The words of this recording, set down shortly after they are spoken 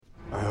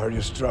heard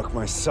you struck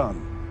my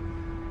son.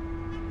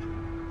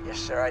 Yes,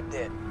 sir, I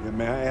did. Yeah,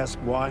 may I ask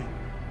why?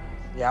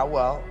 Yeah,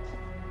 well,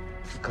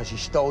 because he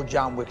stole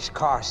John Wick's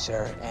car,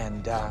 sir,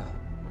 and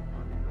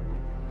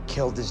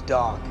killed his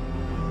dog.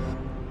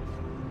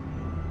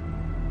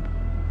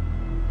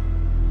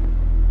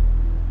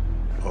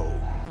 Oh.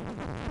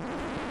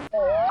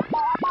 Okay,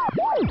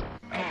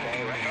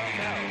 right on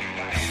now.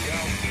 Let's go.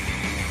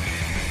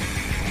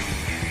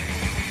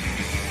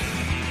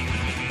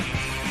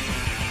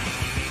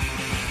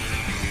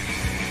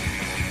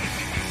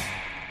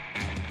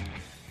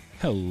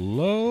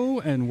 Hello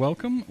and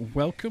welcome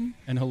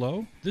and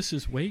hello. This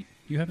is Wait,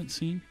 You Haven't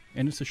Seen,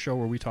 and it's a show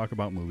where we talk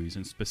about movies,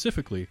 and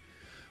specifically,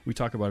 we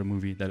talk about a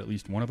movie that at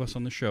least one of us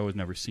on the show has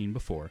never seen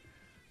before.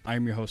 I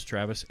am your host,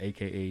 Travis,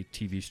 aka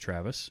TV's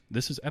Travis.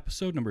 This is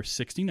episode number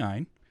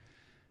 69.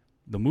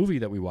 The movie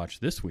that we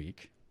watched this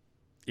week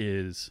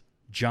is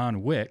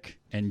John Wick,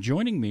 and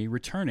joining me,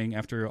 returning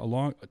after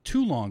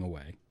too long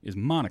away, is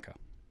Monica.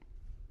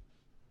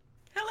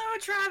 Hello,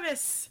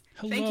 Travis.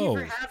 Hello. Thank you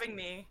for having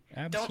me.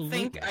 Absolutely.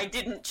 Don't think I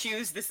didn't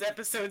choose this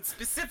episode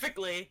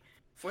specifically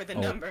for the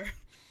number.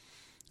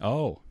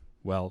 Oh,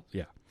 well,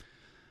 yeah.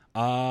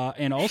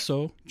 And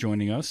also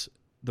joining us,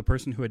 the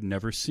person who had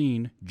never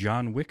seen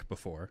John Wick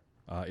before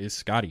is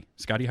Scotty.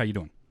 Scotty, how you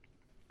doing?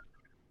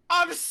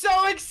 I'm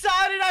so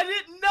excited! I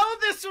didn't know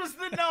this was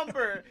the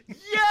number!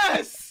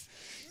 Yes!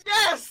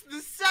 Yes! The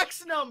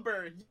sex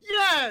number!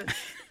 Yes!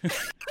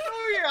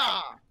 Oh,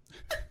 yeah!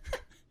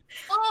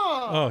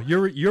 Oh,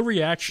 your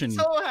reaction,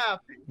 so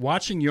happy.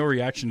 watching your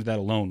reaction to that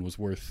alone was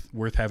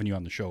worth having you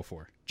on the show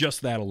for.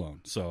 Just that alone.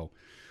 So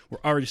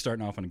we're already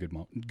starting off on a good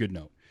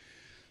note.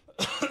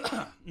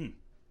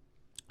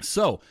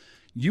 So,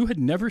 you had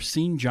never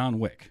seen John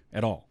Wick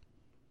at all.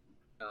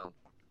 No.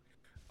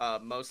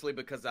 Mostly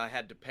because I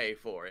had to pay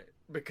for it.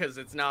 Because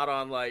it's not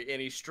on, like,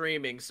 any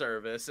streaming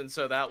service. And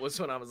so that was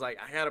when I was like,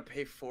 I gotta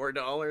pay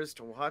 $4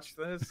 to watch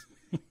this?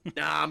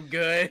 Nah, I'm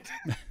good.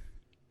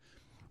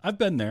 I've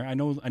been there. I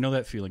know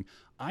that feeling.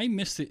 I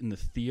missed it in the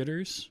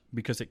theaters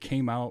because it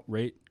came out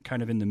right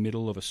kind of in the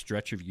middle of a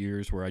stretch of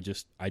years where I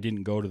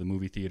didn't go to the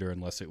movie theater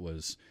unless it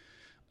was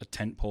a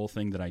tentpole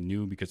thing that I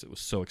knew because it was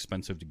so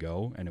expensive to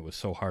go and it was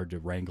so hard to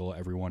wrangle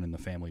everyone in the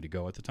family to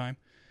go at the time.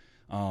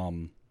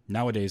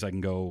 Nowadays I can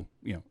go,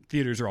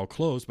 theaters are all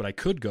closed, but I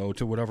could go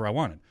to whatever I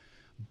wanted.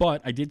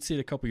 But I did see it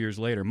a couple years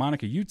later.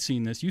 Monica, you'd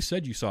seen this. You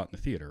said you saw it in the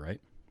theater,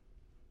 right?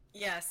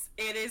 Yes,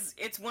 it is.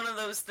 It's one of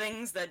those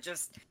things that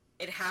just,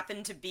 it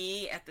happened to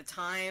be at the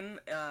time,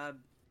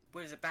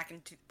 what is it, back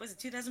in, was it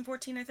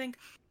 2014, I think?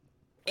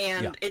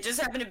 And Yeah. It just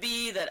happened to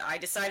be that I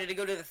decided to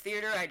go to the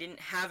theater. I didn't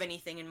have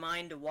anything in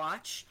mind to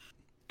watch.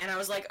 And I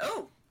was like,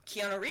 oh,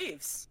 Keanu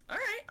Reeves. All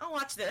right, I'll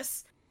watch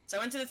this. So I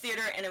went to the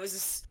theater, and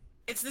it's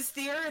this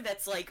theater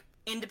that's, like,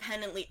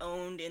 independently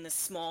owned in this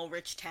small,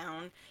 rich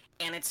town.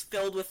 And it's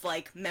filled with,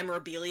 like,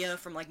 memorabilia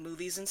from, like,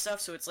 movies and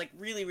stuff. So it's, like,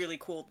 really, really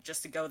cool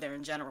just to go there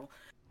in general.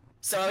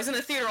 So I was in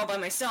the theater all by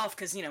myself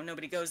because,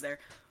 nobody goes there.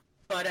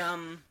 But,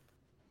 I'm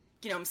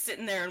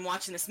sitting there and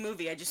watching this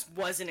movie. I just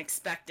wasn't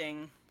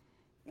expecting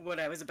what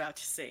I was about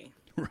to see.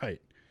 Right.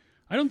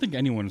 I don't think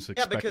anyone was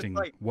Yeah, because,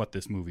 expecting what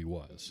this movie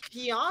was.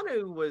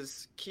 Keanu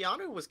was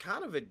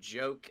kind of a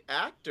joke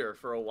actor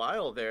for a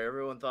while there.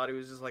 Everyone thought he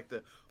was just like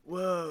the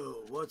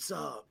whoa, what's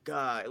up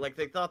guy. Like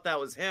they thought that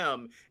was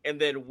him,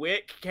 and then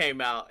Wick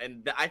came out,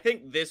 and I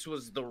think this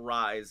was the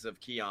rise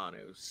of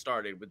Keanu.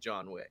 Started with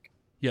John Wick.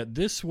 Yeah,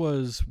 this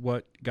was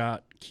what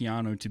got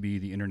Keanu to be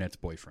the internet's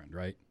boyfriend,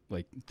 right?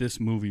 Like this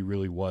movie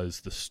really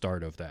was the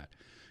start of that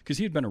because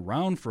he had been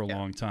around for a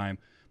long time,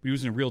 but he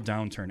was in a real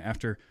downturn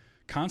after.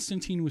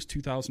 Constantine was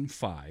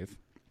 2005,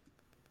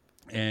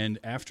 and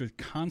after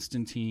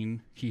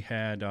Constantine, he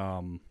had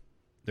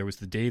there was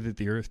the day that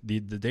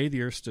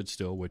the earth stood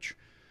still, which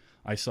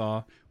I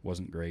saw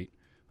wasn't great.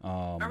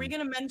 Are we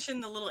gonna mention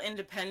the little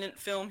independent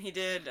film he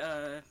did?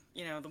 The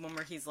one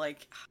where he's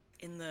like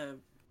in the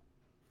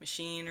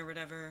machine or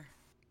whatever.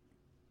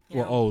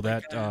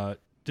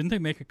 Didn't they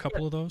make a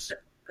couple of those?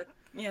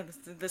 Yeah,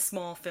 the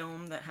small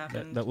film that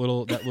happened. That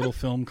little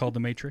film called The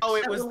Matrix. Oh,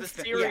 it was the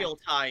serial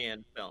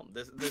tie-in film.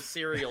 The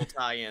serial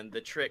tie-in. The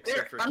tricks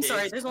are for I'm kids.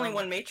 sorry, there's only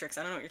one Matrix.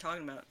 I don't know what you're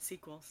talking about.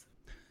 Sequels.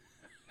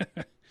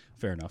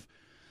 Fair enough.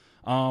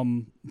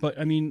 But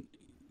I mean,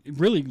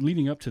 really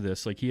leading up to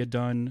this, like he had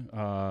done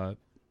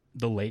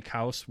The Lake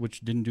House,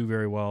 which didn't do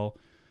very well.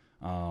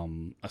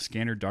 A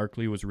Scanner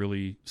Darkly was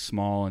really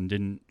small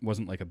and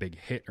wasn't like a big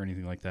hit or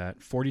anything like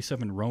that.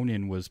 47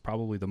 Ronin was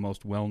probably the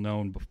most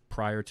well-known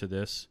prior to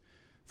this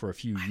for a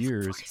few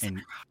years,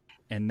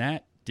 and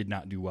that did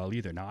not do well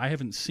either. Now, I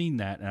haven't seen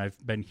that, and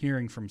I've been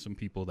hearing from some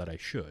people that I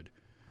should.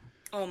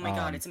 Oh my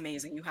god, it's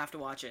amazing. You have to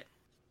watch it.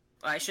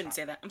 I shouldn't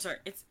say that. I'm sorry.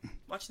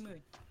 Watch the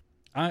movie.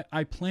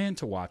 I plan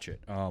to watch it.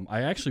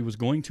 I actually was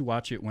going to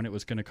watch it when it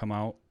was going to come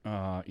out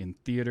in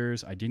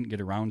theaters. I didn't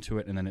get around to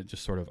it, and then it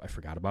just I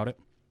forgot about it.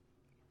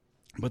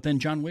 But then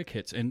John Wick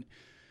hits, and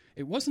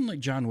it wasn't like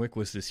John Wick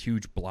was this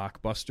huge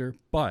blockbuster,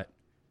 but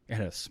it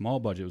had a small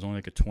budget. It was only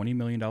like a $20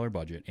 million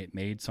budget. It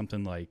made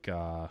something like,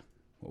 what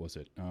was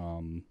it?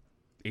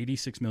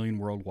 $86 million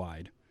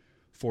worldwide,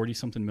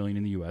 40-something million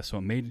in the U.S. So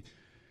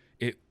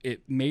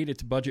it made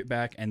its budget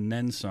back and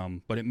then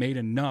some, but it made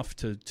enough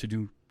to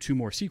do 2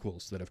 more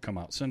sequels that have come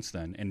out since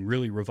then and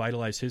really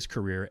revitalize his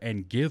career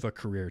and give a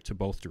career to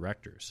both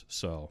directors.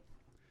 So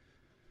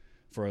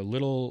for a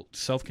little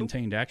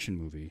self-contained action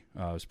movie, it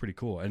was pretty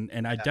cool.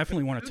 And I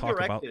definitely want to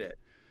talk about it.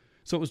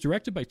 So it was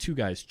directed by 2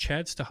 guys,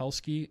 Chad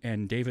Stahelski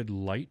and David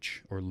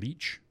Leitch.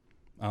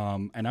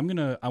 And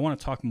I want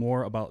to talk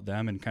more about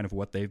them and kind of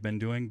what they've been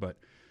doing, but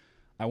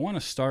I want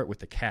to start with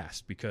the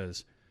cast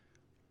because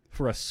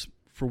for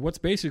what's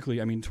basically,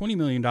 $20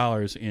 million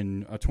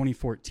in a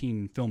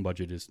 2014 film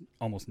budget is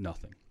almost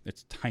nothing.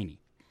 It's tiny.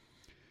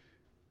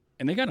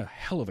 And they got a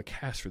hell of a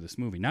cast for this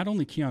movie. Not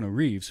only Keanu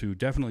Reeves, who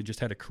definitely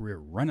just had a career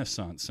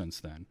renaissance since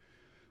then,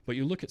 but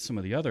you look at some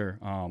of the other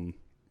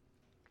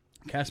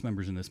cast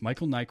members in this.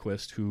 Michael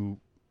Nyqvist, who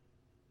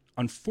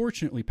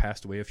unfortunately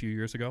passed away a few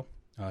years ago.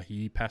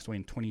 He passed away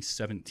in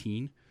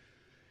 2017.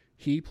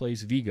 He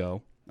plays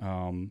Vigo.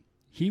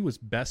 He was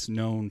best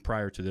known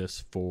prior to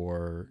this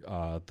for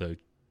the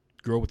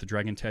Girl with the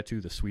Dragon Tattoo,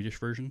 the Swedish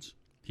versions.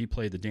 He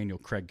played the Daniel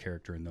Craig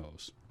character in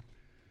those.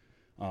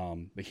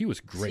 But he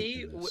was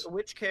great in this.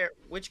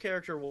 Which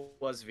character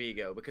was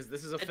Vigo? Because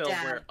this is a The film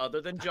dad. where, other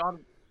than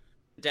John...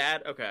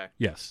 Dad? Okay.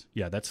 Yes.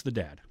 Yeah, that's the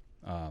dad,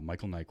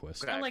 Michael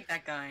Nyqvist. Okay. I like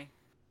that guy.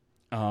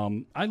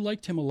 I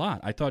liked him a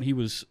lot. I thought he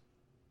was,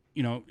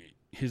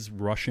 his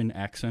Russian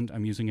accent,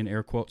 I'm using in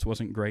air quotes,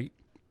 wasn't great.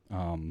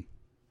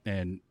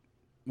 And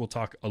we'll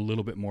talk a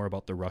little bit more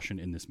about the Russian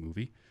in this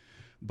movie.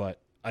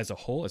 But as a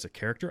whole, as a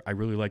character, I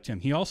really liked him.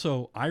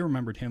 I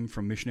remembered him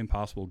from Mission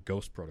Impossible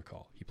Ghost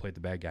Protocol. He played the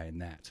bad guy in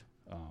that.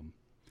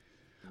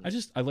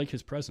 I like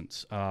his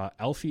presence.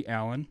 Alfie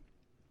Allen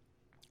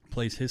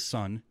plays his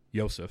son,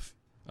 Yosef,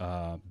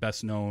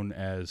 best known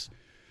as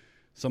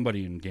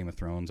somebody in Game of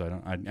Thrones.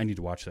 I need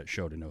to watch that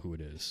show to know who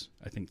it is.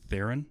 I think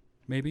Theron,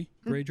 maybe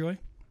Greyjoy.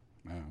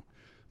 I don't know,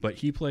 but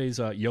he plays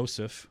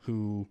Yosef,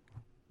 who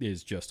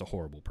is just a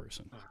horrible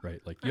person, right?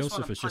 Like I just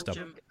Yosef wanna is just punch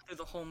a. him through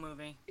the whole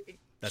movie.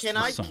 That's Can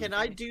the I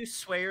son. do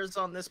swears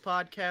on this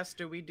podcast?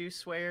 Do we do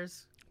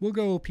swears? We'll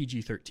go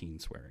PG-13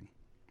 swearing.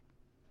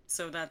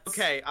 So that's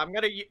Okay, I'm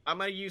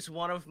gonna use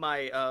one of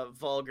my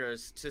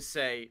vulgars to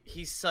say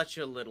he's such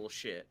a little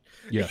shit.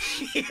 Yes.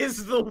 He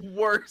is the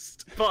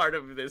worst part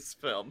of this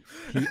film.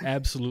 He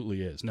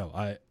absolutely is. No,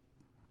 I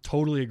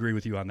totally agree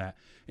with you on that.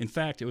 In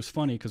fact, it was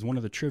funny because one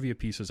of the trivia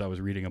pieces I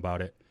was reading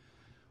about it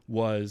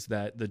was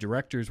that the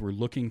directors were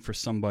looking for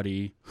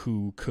somebody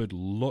who could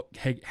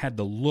had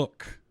the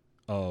look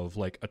of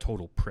like a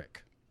total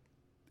prick.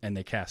 And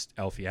they cast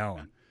Alfie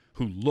Allen,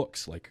 who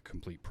looks like a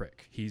complete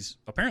prick. He's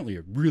apparently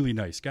a really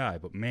nice guy,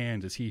 but man,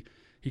 does he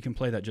can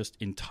play that just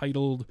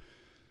entitled,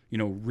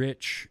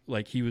 rich.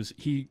 Like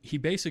he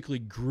basically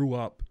grew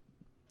up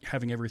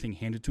having everything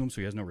handed to him,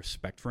 so he has no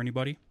respect for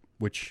anybody,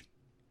 which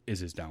is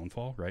his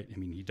downfall, right? I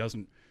mean, he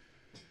doesn't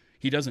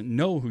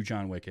know who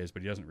John Wick is,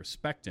 but he doesn't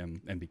respect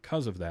him, and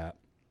because of that,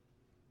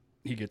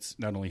 he gets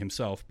not only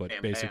himself, but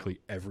Bam, basically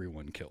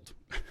everyone killed.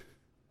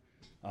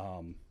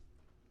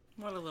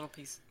 what a little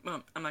piece.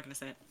 Well, I'm not gonna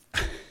say it.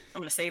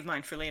 I'm gonna save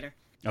mine for later.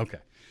 Okay.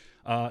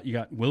 You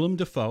got Willem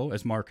Dafoe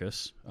as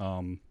Marcus.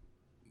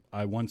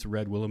 I once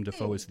read Willem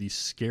Dafoe as the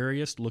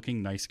scariest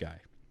looking nice guy,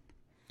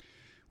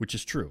 which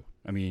is true.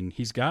 I mean,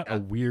 he's got a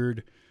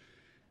weird,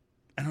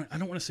 I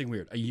don't want to say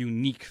weird, a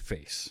unique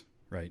face,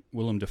 right?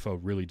 Willem Dafoe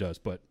really does.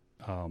 But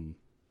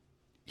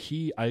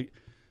he's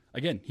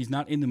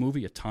not in the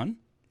movie a ton,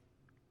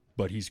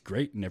 but he's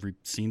great in every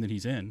scene that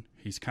he's in.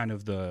 He's kind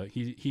of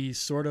he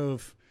sort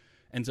of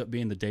ends up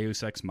being the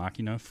Deus Ex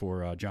Machina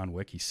for John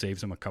Wick. He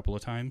saves him a couple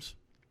of times.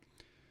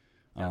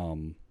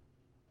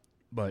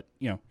 But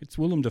it's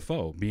Willem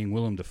Dafoe being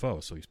Willem Dafoe,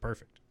 so he's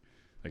perfect.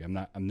 Like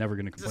I'm never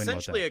going to He's complain about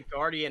essentially that. a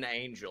guardian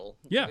angel.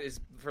 Yeah. Is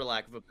for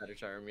lack of a better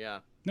term. Yeah.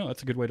 No,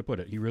 that's a good way to put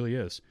it. He really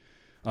is.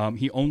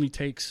 He only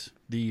takes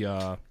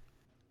the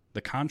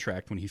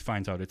contract when he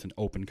finds out it's an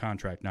open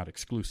contract, not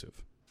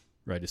exclusive.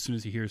 Right? As soon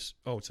as he hears,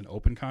 oh, it's an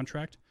open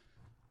contract,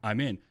 I'm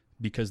in,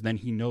 because then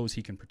he knows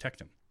he can protect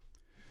him.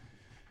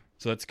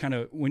 So that's kind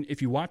of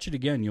if you watch it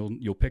again,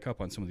 you'll pick up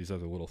on some of these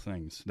other little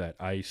things that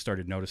I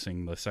started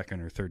noticing the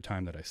second or third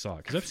time that I saw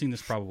it, because I've seen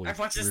this probably I've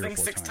watched this 3 or thing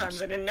 4 6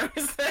 times. I didn't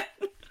notice that.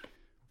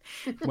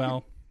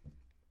 Well,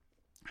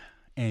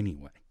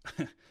 anyway,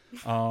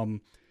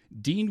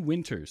 Dean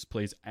Winters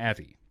plays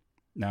Avi.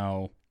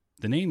 Now,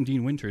 the name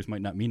Dean Winters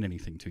might not mean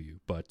anything to you,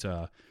 but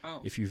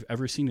if you've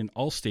ever seen an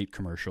Allstate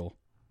commercial,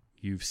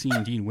 you've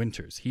seen Dean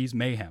Winters. He's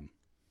mayhem,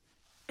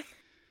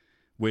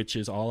 which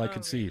is all I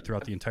could see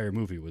throughout the entire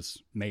movie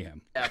was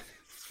mayhem. Yeah,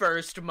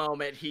 first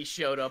moment he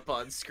showed up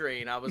on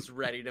screen, I was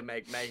ready to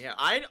make mayhem.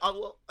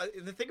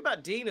 The thing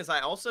about Dean is I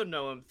also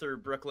know him through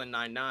Brooklyn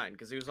Nine-Nine,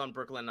 because he was on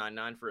Brooklyn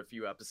Nine-Nine for a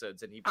few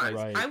episodes, and he plays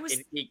Right.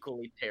 an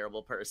equally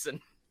terrible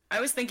person.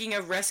 I was thinking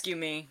of Rescue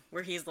Me,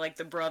 where he's like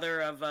the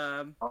brother of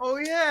Oh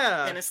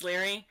yeah, Dennis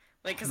Leary.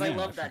 Like, because I Yeah, I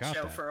loved that forgot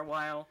show that. for a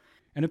while.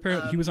 And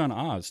apparently he was on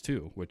Oz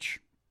too, which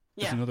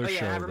is Yeah. another Oh yeah,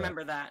 show. I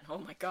remember that. Oh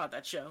my god,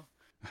 that show.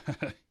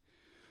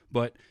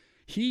 But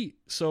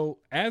So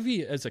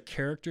Avi as a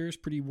character is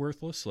pretty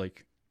worthless.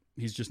 Like,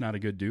 he's just not a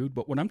good dude.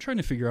 But what I'm trying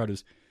to figure out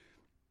is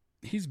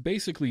he's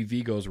basically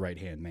Vigo's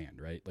right-hand man,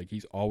 right? Like,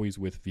 he's always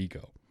with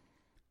Vigo.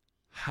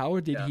 How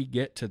did he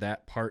get to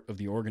that part of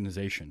the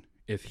organization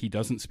if he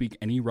doesn't speak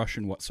any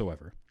Russian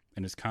whatsoever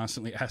and is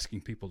constantly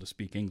asking people to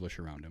speak English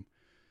around him?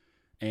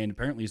 And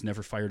apparently he's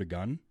never fired a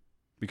gun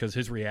because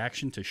his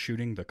reaction to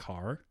shooting the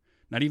car,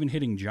 not even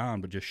hitting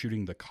John, but just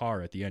shooting the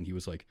car at the end, he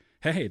was like,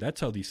 hey,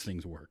 that's how these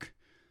things work.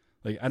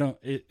 Like,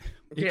 it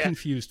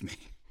confused me.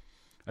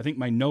 I think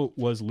my note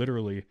was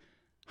literally,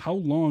 how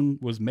long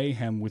was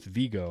Mayhem with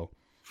Vigo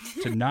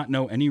to not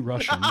know any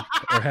Russian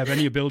or have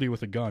any ability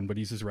with a gun, but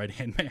he's his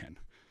right-hand man?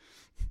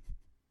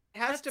 It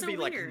has That's to be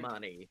so like weird.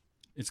 money.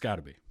 It's got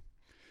to be.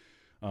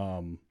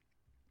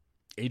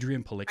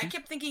 Adrian Palicki. I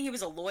kept thinking he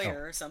was a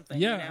lawyer or something.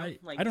 Yeah, you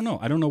know? I don't know.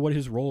 I don't know what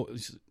his role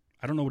is.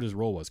 I don't know what his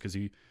role was because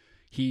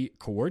he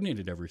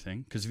coordinated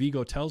everything. Because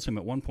Vigo tells him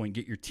at one point,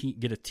 get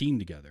a team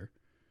together,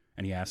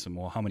 and he asks him,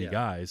 well, how many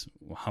guys?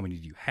 Well, how many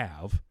do you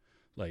have?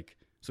 Like,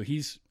 so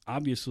he's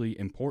obviously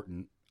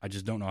important. I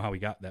just don't know how he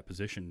got that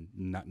position,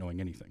 not knowing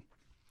anything.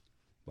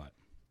 But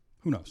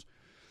who knows?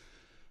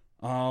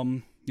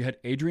 You had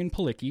Adrian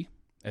Palicki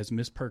as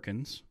Miss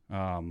Perkins.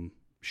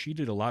 She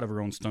did a lot of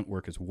her own stunt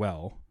work as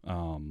well.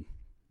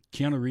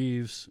 Keanu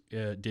Reeves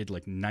did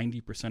like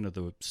 90% of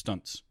the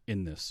stunts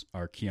in this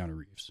are Keanu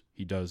Reeves.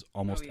 He does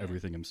almost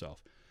everything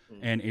himself.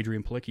 And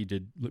Adrian Palicki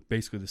did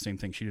basically the same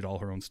thing. She did all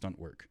her own stunt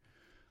work.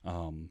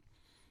 And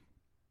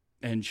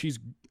she's,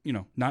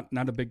 not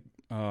a big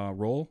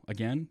role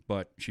again,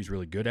 but she's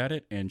really good at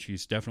it. And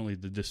she's definitely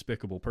the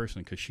despicable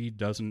person because she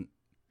doesn't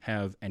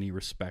have any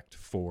respect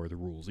for the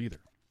rules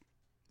either.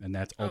 And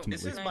that's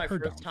ultimately This is my her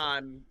first downfall.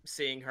 time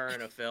seeing her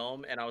in a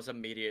film, and I was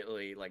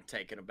immediately like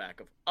taken aback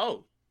of,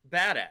 oh,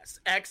 badass,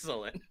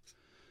 excellent.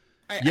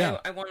 Yeah.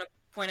 I want to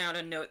point out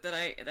a note that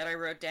I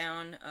wrote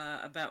down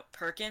about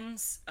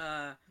Perkins.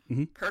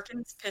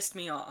 Perkins pissed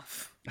me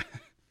off.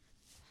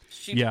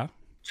 She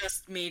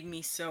just made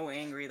me so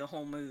angry the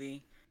whole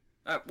movie.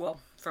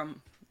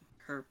 From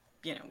her,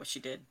 what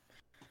she did.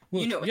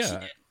 Well, You know what she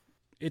did.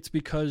 It's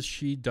because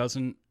she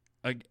doesn't,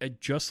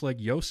 just like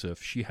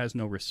Yosef, she has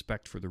no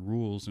respect for the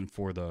rules and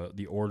for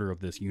the order of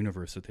this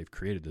universe that they've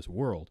created, this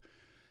world.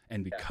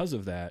 And because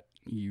of that,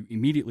 you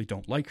immediately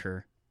don't like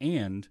her,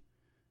 and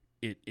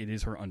it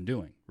is her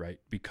undoing, right?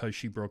 Because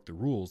she broke the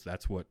rules,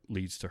 that's what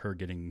leads to her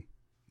getting,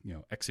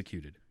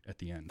 executed at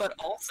the end. But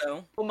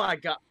also, Oh my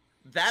god,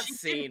 that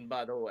scene,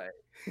 by the way,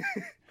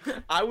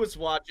 I was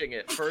watching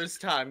it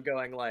first time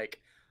going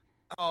like,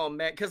 oh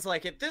man, because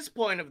like at this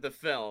point of the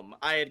film,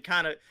 I had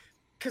kind of,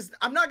 because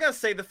I'm not gonna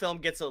say the film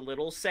gets a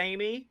little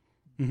samey.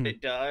 Mhm.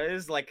 It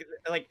does, like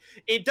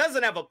it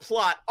doesn't have a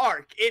plot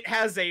arc. It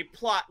has a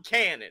plot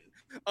canon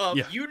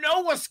of you know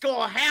what's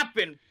gonna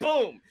happen.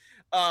 Boom.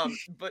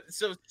 But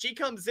so she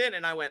comes in,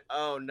 and I went,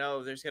 oh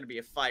no, there's gonna be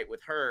a fight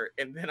with her,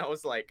 and then I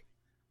was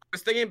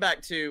thinking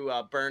back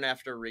to Burn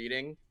After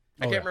Reading.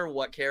 I can't remember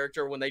what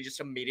character when they just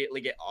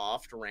immediately get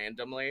offed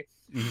randomly.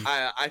 Mhm.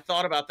 I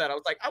thought about that. I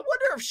was like, I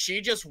wonder if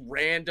she just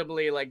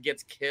randomly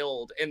gets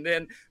killed, and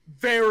then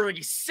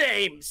very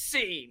same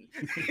scene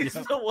is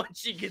the one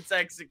she gets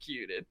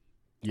executed.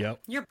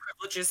 Yep. your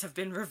privileges have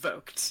been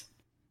revoked.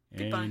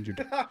 Goodbye. And you're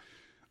done.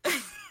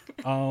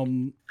 I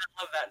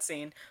love that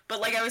scene. But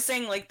like I was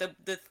saying, like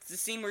the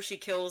scene where she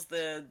kills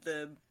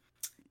the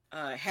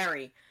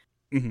Harry,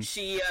 Mhm.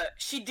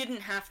 she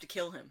didn't have to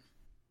kill him.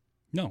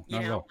 No,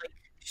 not at all. Like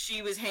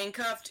she was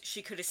handcuffed.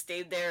 She could have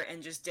stayed there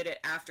and just did it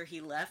after he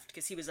left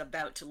because he was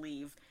about to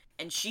leave,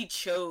 and she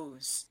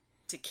chose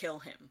to kill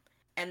him.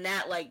 And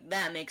that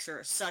makes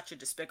her such a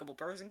despicable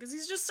person because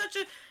he's just such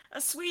a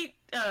sweet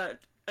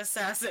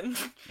assassin.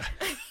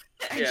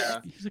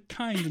 Yeah. He's a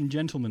kind and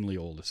gentlemanly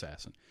old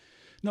assassin.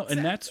 No,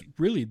 and that's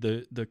really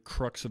the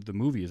crux of the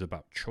movie is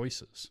about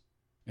choices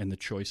and the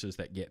choices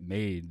that get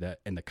made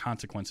and the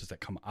consequences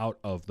that come out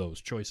of those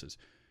choices.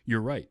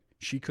 You're right.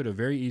 She could have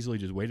very easily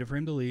just waited for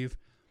him to leave,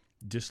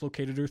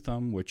 dislocated her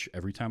thumb, which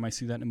every time I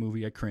see that in a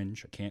movie, I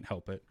cringe. I can't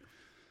help it.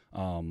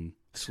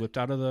 Slipped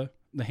out of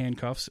the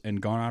handcuffs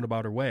and gone out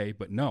about her way.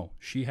 But no,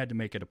 she had to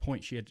make it a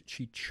point.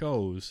 She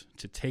chose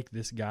to take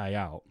this guy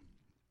out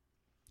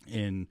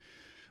in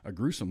a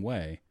gruesome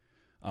way.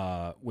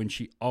 When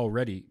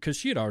because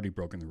she had already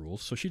broken the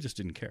rules, so she just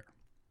didn't care.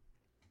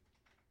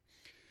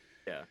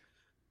 Yeah.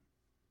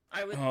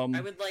 I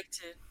would like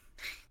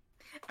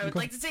to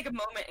like to take a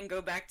moment and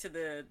go back to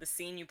the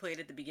scene you played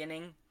at the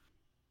beginning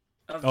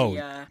of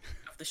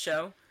the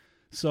show.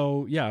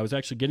 So yeah, I was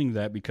actually getting to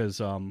that because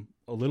a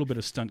little bit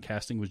of stunt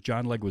casting was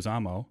John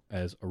Leguizamo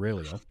as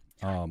Aurelio.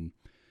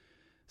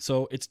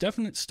 So it's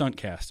definite stunt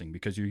casting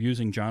because you're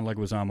using John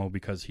Leguizamo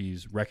because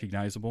he's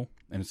recognizable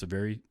and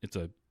it's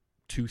a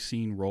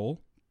 2-scene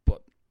role,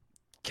 but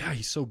God,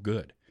 he's so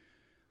good.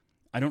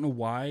 I don't know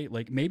why.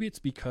 Like maybe it's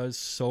because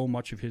so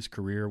much of his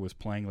career was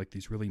playing like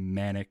these really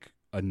manic,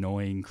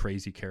 annoying,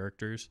 crazy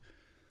characters.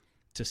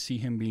 To see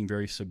him being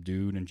very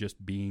subdued and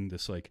just being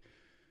this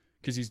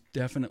because he's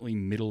definitely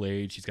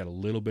middle-aged. He's got a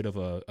little bit of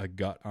a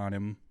gut on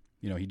him,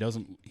 You know, he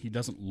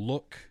doesn't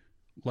look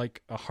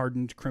like a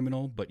hardened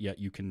criminal, but yet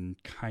you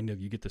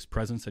get this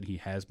presence that he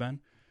has been.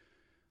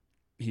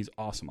 He's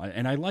awesome.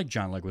 And I like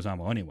John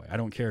Leguizamo anyway. I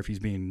don't care if he's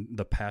being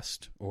the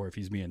pest or if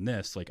he's being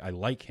this. Like, I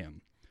like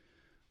him.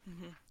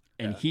 Mm-hmm.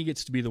 And he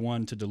gets to be the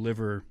one to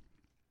deliver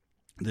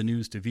the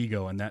news to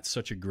Vigo, and that's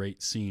such a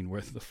great scene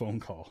with the phone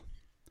call.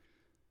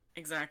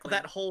 Exactly.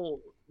 That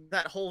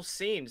whole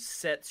scene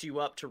sets you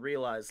up to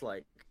realize,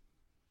 like,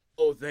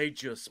 oh, they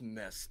just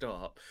messed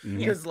up.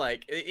 Because,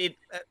 like,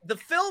 the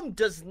film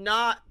does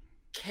not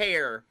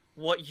care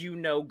what you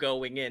know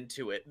going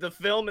into it. The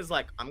film is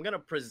like, I'm going to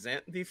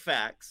present the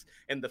facts,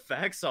 and the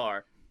facts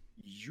are,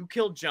 you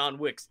killed John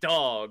Wick's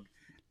dog,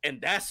 and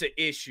that's an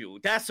issue.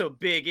 That's a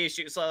big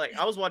issue. So, like,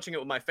 I was watching it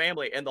with my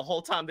family, and the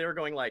whole time they were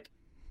going, like,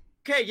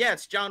 okay, yeah,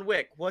 it's John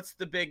Wick. What's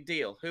the big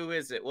deal? Who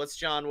is it? What's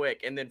John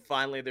Wick? And then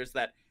finally there's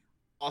that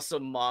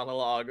awesome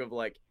monologue of,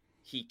 like,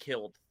 he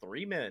killed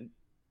 3 men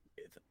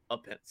with a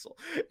pencil.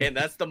 And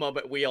that's the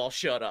moment we all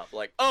shut up.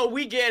 Like, oh,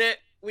 we get it.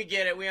 We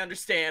get it. We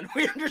understand.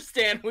 We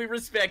understand. We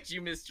respect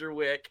you, Mr.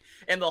 Wick.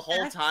 And the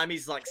whole time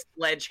he's, like,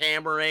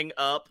 sledgehammering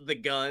up the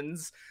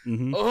guns.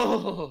 Mm-hmm.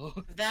 Oh.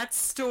 That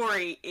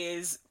story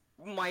is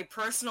my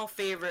personal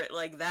favorite,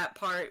 like, that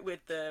part with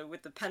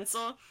the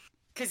pencil.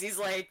 Because he's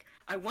like,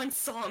 I once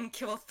saw him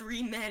kill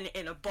 3 men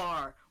in a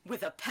bar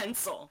with a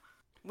pencil.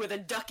 With a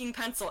ducking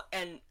pencil.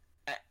 And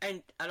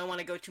I don't want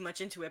to go too much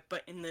into it,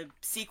 but in the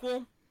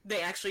sequel,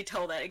 they actually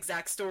tell that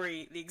exact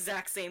story the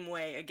exact same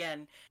way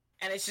again.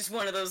 And it's just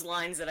one of those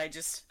lines that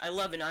I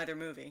love in either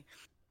movie.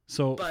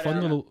 So, but,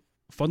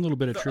 fun little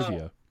bit of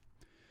trivia.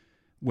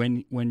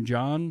 When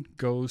John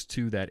goes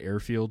to that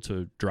airfield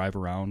to drive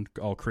around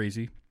all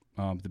crazy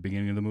at the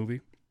beginning of the movie,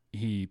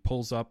 he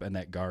pulls up and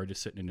that guard is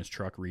sitting in his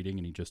truck reading,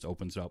 and he just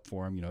opens it up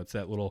for him. You know, it's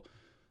that little,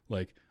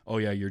 like, oh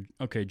yeah, you're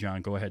okay,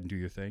 John, go ahead and do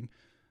your thing.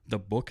 The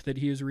book that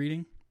he is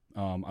reading,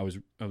 I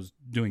was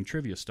doing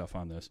trivia stuff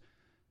on this.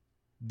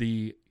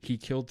 He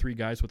killed 3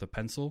 guys with a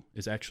pencil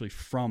is actually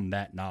from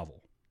that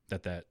novel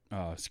that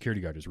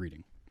security guard is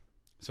reading.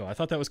 So I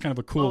thought that was kind of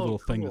a cool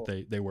thing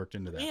that they worked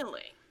into that.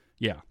 Really?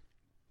 Yeah.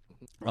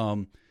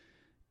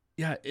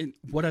 Yeah,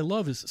 what I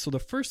love is, so the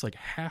first, like,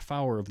 half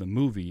hour of the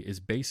movie is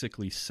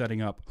basically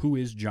setting up who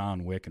is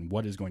John Wick and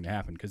what is going to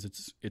happen, because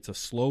it's a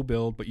slow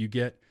build, but you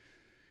get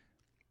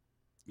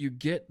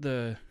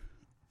the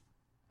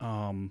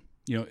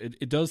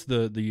it does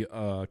the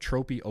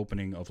tropey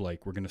opening of,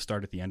 like, we're going to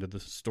start at the end of the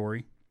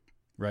story,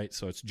 right?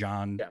 So it's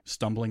John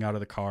stumbling out of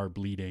the car,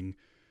 bleeding,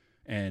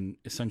 and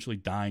essentially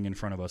dying in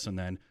front of us, and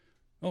then,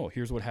 oh,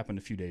 here's what happened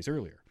a few days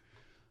earlier.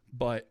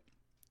 But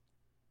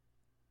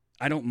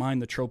I don't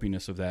mind the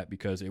tropiness of that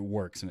because it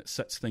works and it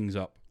sets things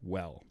up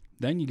well.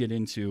 Then you get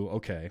into,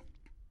 okay,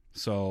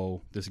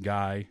 so this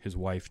guy, his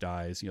wife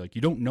dies. You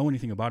don't know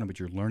anything about him, but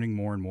you're learning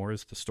more and more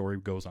as the story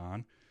goes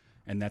on.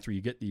 And that's where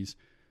you get these.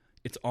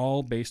 It's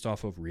all based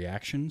off of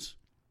reactions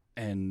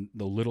and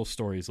the little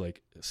stories,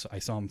 like, I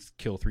saw him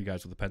kill 3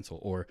 guys with a pencil,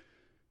 or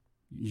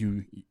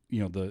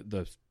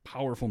the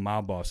powerful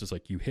mob boss is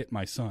like, you hit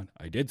my son.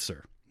 I did,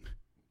 sir.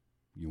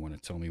 You want to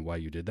tell me why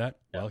you did that?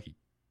 Yeah. Well,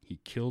 he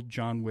killed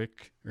John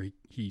Wick, or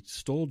he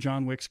stole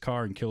John Wick's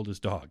car and killed his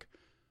dog.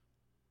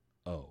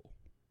 Oh.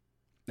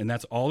 And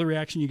that's all the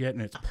reaction you get,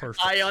 and it's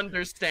perfect. I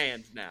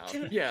understand now.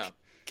 Yeah.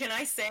 Can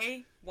I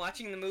say,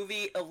 watching the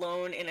movie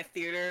alone in a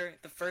theater,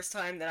 the first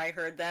time that I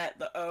heard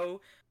that,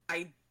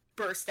 I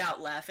burst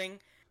out laughing.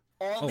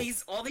 All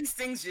these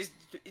things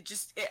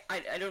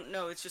I don't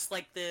know, it's just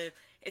like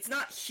it's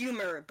not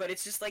humor, but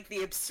it's just like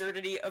the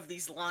absurdity of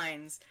these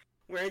lines,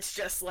 where it's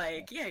just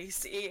like, yeah,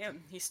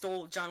 he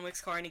stole John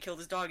Wick's car and he killed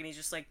his dog, and he's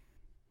just like,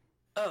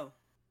 oh.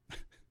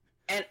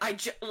 And I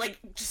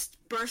just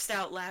burst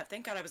out laughing.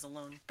 Thank God I was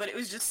alone. But it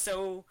was just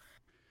so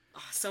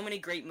many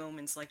great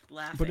moments, like,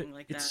 laughing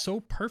like that. It's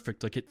so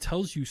perfect. Like, it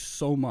tells you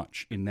so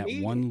much in that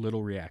one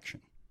little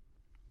reaction.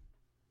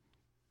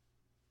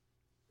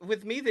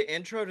 With me, the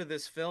intro to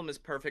this film is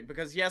perfect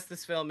because, yes,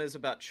 this film is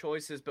about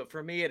choices, but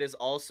for me, it is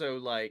also,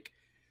 like,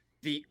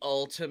 the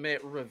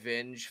ultimate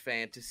revenge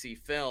fantasy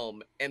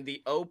film. And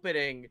the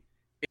opening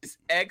is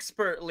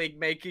expertly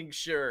making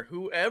sure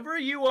whoever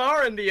you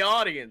are in the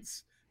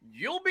audience,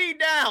 you'll be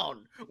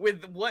down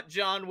with what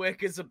John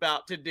Wick is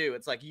about to do.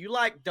 It's like, you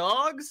like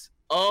dogs?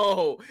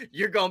 Oh,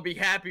 you're gonna be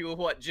happy with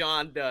what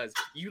John does.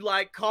 You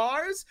like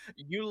cars?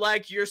 You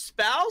like your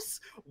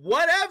spouse?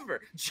 Whatever.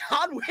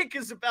 John Wick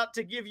is about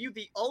to give you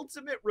the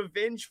ultimate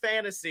revenge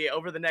fantasy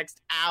over the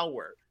next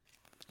hour.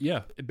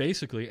 Yeah,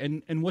 basically.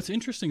 And what's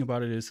interesting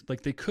about it is,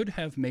 like, they could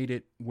have made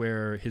it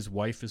where his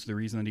wife is the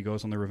reason that he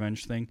goes on the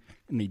revenge thing,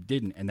 and they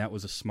didn't, and that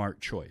was a smart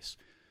choice.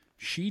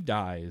 She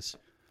dies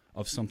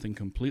of something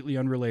completely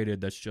unrelated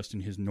that's just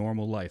in his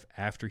normal life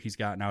after he's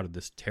gotten out of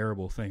this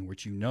terrible thing,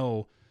 which,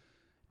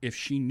 if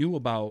she knew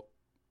about,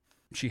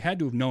 she had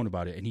to have known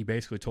about it, and he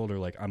basically told her,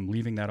 like, I'm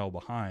leaving that all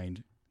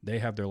behind. They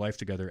have their life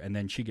together, and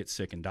then she gets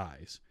sick and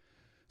dies.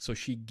 So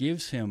she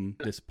gives him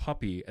this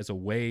puppy as a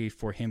way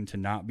for him to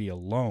not be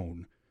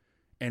alone,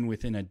 and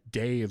within a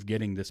day of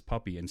getting this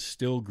puppy and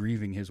still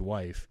grieving his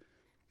wife,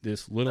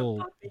 this little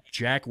puppy.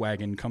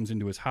 jackwagon comes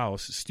into his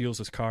house, steals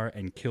his car,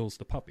 and kills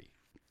the puppy.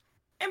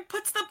 And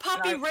puts the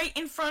puppy right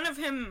in front of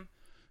him.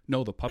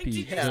 No, the Like, puppy. did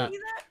you see that?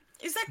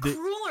 Is that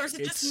cruel or is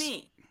it just it's-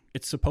 me?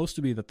 It's supposed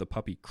to be that the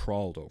puppy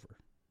crawled over.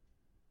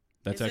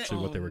 That's Is it?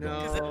 actually what they were Oh, going no.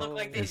 Because for. it looked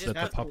like they Is just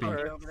that the put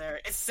puppy- over there.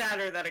 It's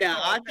sadder that it Yeah,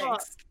 crawled, I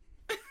thought- thanks.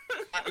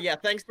 Yeah,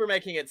 thanks for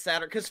making it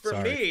sadder. Because for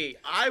Sorry. me,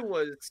 I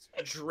was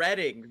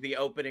dreading the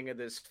opening of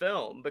this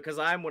film because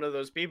I'm one of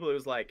those people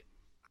who's like,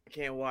 I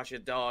can't watch a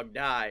dog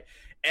die.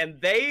 And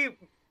they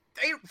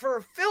for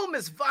a film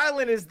as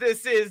violent as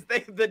this is,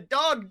 the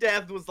dog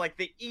death was like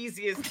the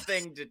easiest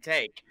thing to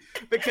take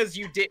because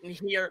you didn't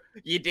hear a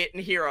you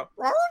didn't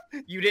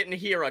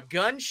hear a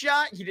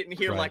gunshot, you didn't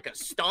hear Right. like a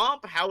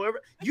stomp.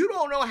 However, you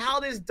don't know how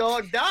this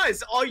dog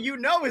dies. All you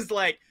know is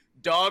like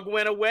dog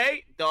went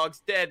away,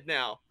 dog's dead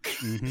now.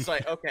 Mhm. It's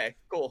like, okay,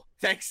 cool,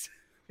 thanks.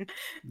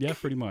 Yeah,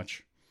 pretty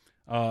much.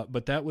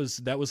 But that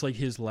was like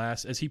his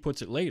last, as he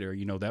puts it later,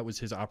 you know, that was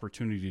his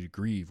opportunity to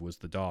grieve, was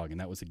the dog, and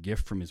that was a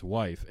gift from his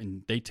wife,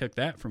 and they took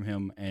that from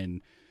him.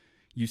 And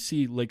you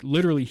see, like,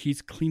 literally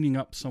he's cleaning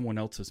up someone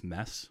else's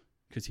mess,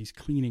 because he's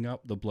cleaning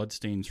up the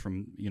bloodstains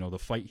from, you know, the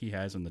fight he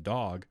has in the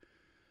dog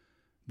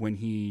when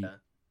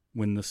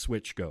when the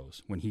switch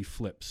goes, when he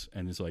flips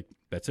and is like,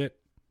 that's it,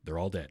 they're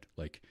all dead.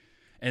 Like,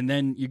 and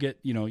then you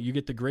get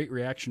the great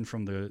reaction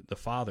from the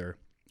father,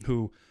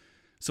 who,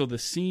 so the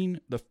scene,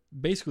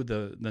 basically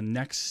the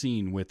next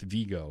scene with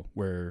Vigo,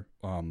 where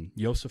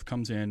Yosef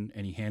comes in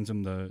and he hands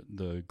him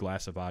the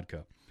glass of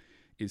vodka,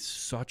 is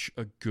such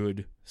a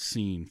good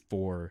scene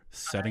for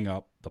setting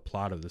up the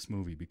plot of this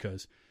movie,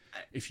 because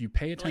if you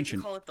pay I like to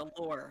attention, call it the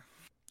lore.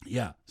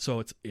 yeah,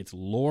 so it's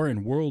lore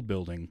and world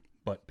building,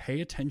 but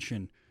pay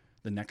attention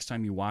the next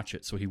time you watch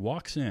it. So he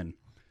walks in,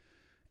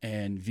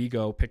 and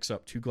Vigo picks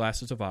up 2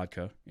 glasses of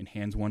vodka and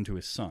hands one to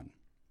his son,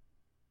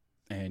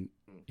 and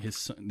his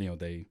son, you know,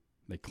 they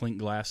clink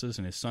glasses,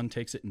 and his son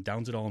takes it and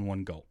downs it all in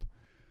one gulp.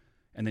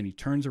 And then he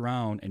turns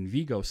around, and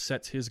Vigo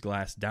sets his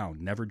glass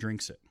down, never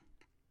drinks it,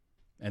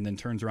 and then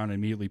turns around and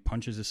immediately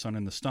punches his son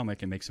in the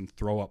stomach and makes him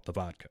throw up the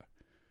vodka.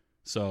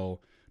 So,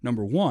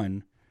 number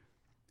one,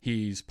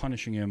 he's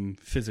punishing him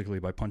physically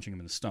by punching him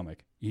in the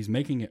stomach. He's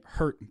making it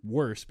hurt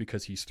worse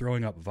because he's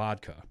throwing up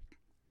vodka.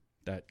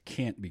 That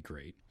can't be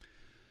great.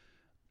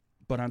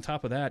 But on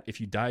top of that, if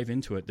you dive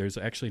into it, there's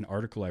actually an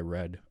article I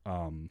read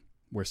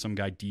where some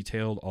guy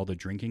detailed all the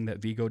drinking that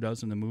Vigo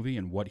does in the movie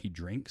and what he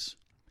drinks.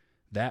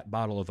 That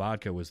bottle of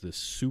vodka was this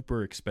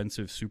super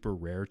expensive, super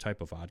rare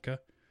type of vodka.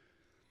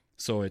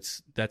 So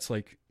that's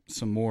like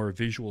some more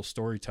visual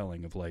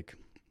storytelling of like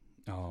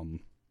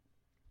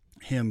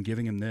him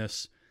giving him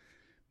this,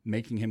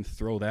 making him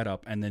throw that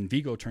up, and then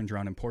Vigo turns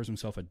around and pours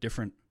himself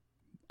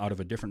out of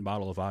a different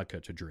bottle of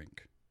vodka to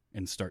drink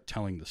and start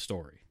telling the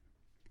story.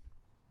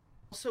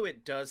 Also,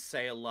 it does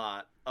say a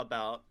lot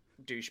about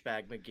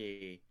douchebag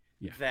McGee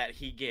that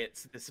he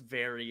gets this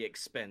very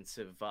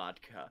expensive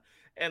vodka.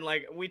 And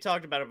like we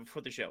talked about it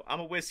before the show,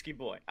 I'm a whiskey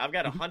boy. I've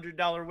got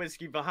 $100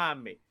 whiskey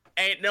behind me.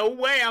 Ain't no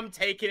way I'm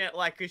taking it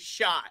like a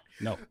shot.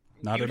 No,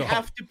 not at all. You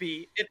have to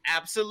be an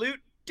absolute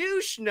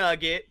douche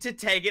nugget to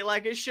take it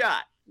like a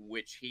shot,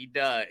 which he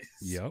does.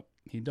 Yep,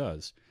 he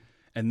does.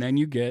 And then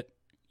you get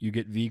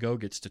Vigo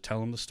gets to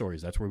tell him the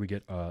stories. That's where we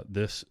get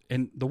this.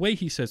 And the way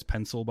he says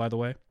pencil, by the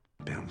way,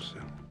 Pencil.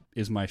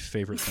 is my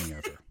favorite thing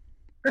ever.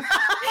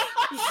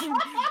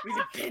 With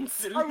a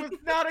pencil. I was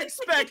not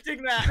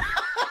expecting that.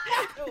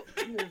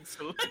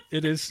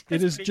 It is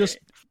pretty just,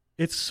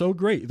 it's so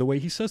great the way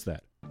he says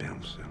that.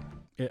 Pencil.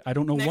 I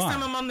don't know Next why.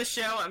 time I'm on the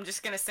show, I'm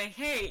just gonna say,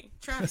 "Hey,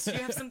 Travis, do you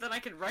have something I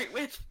could write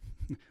with?"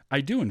 I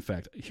do, in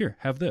fact. Here,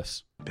 have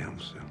this.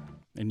 Pencil.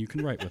 And you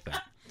can write with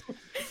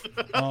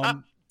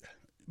that.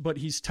 But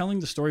he's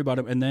telling the story about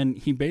him, and then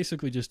he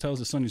basically just tells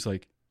his son, he's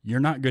like, you're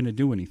not going to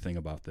do anything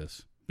about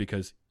this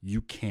because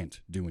you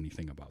can't do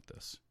anything about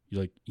this.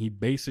 He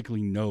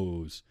basically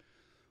knows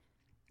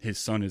his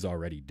son is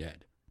already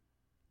dead,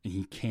 and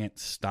he can't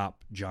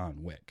stop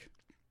John Wick.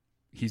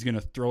 He's going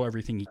to throw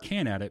everything he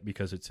can at it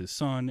because it's his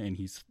son and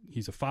he's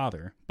a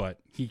father, but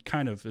he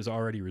kind of is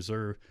already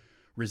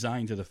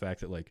resigned to the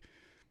fact that like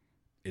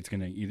it's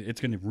going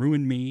to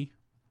ruin me,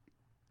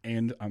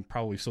 and I'm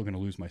probably still going to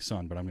lose my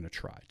son, but I'm going to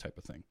try, type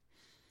of thing.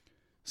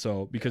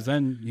 So, because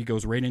then he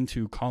goes right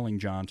into calling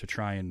John to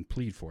try and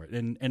plead for it.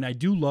 And I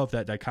do love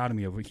that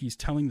dichotomy of he's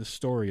telling the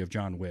story of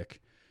John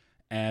Wick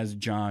as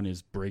John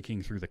is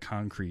breaking through the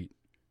concrete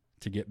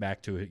to get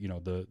back to it,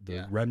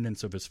 the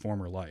remnants of his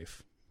former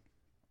life.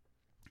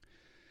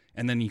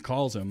 And then he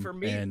calls him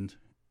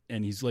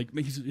and he's like,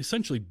 he's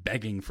essentially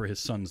begging for his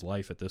son's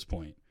life at this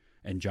point.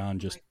 And John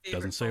just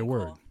doesn't say a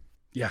word. Call.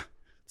 Yeah.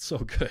 It's so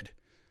good.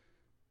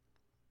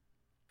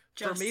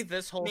 For me,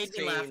 this whole made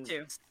scene me laugh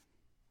too.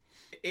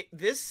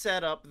 this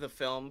set up the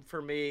film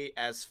for me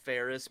as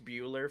Ferris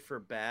Bueller for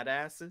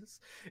badasses,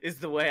 is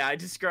the way I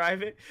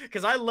describe it.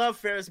 Because I love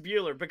Ferris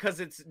Bueller because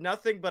it's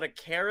nothing but a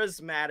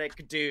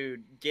charismatic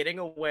dude getting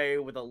away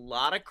with a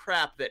lot of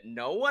crap that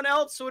no one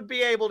else would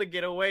be able to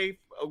get away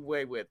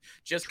with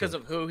just because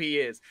of who he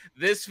is.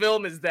 This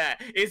film is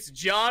that. It's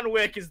John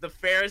Wick is the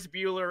Ferris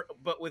Bueller,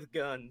 but with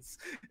guns.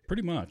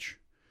 Pretty much.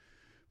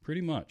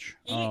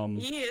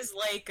 He is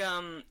like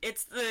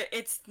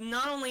it's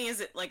not only is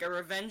it like a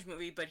revenge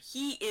movie, but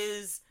he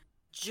is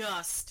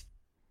just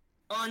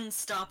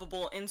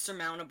unstoppable,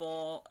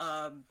 insurmountable,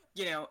 and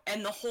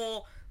the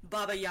whole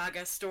Baba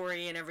Yaga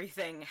story and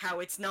everything, how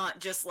it's not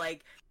just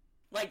like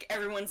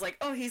everyone's like,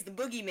 oh, he's the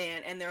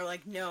boogeyman, and they're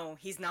like, no,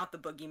 he's not the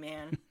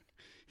boogeyman.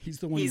 He's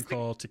the one you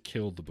call to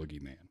kill the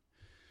boogeyman.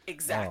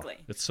 Exactly.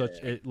 Oh, it's such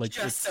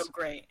it's so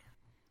great.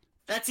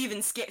 That's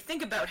even scary.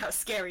 Think about how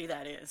scary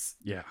that is.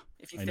 Yeah,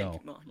 if you I think,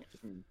 know. Well,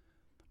 yeah.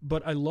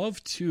 But I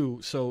love too.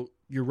 So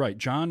you're right.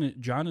 John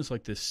is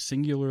like this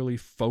singularly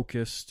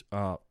focused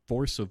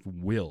force of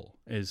will.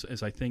 As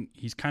I think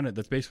he's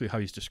that's basically how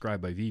he's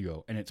described by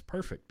Vigo, and it's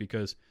perfect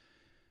because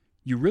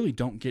you really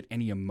don't get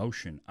any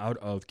emotion out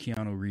of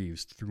Keanu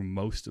Reeves through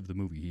most of the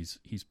movie.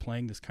 He's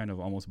playing this kind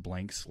of almost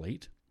blank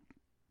slate.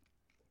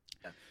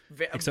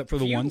 Except for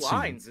the one scene.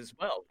 Lines as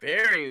well.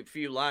 Very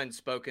few lines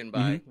spoken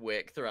by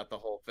Wick throughout the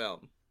whole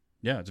film.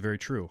 Yeah, it's very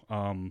true.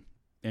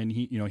 And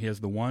he has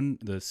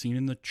the scene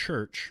in the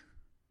church,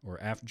 or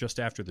just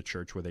after the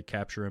church, where they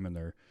capture him and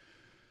they're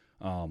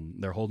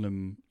holding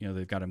him.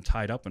 They've got him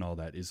tied up and all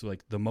that, is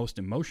like the most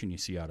emotion you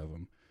see out of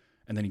him.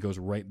 And then he goes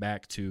right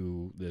back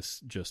to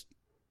this just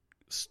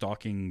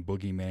stalking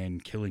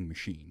boogeyman killing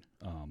machine.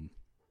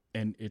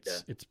 And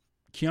it's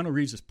Keanu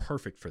Reeves is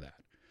perfect for that.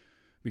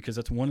 Because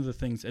that's one of the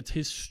things, it's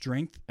his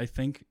strength, I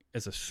think,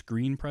 as a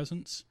screen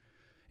presence,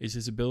 is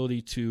his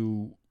ability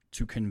to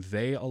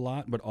convey a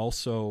lot, but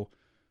also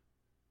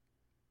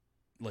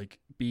like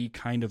be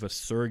kind of a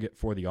surrogate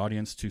for the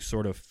audience to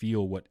sort of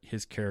feel what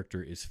his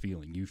character is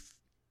feeling.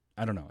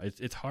 I don't know.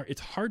 It's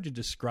hard to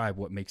describe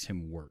what makes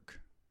him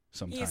work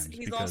sometimes.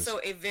 He's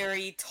also a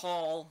very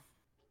tall,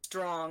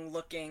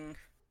 strong-looking.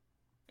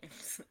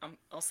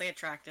 I'll say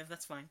attractive.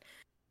 That's fine.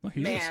 Well,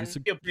 he man. Is. He's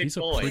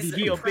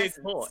a big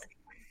boy.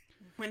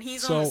 When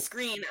he's on the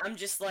screen, I'm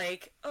just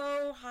like,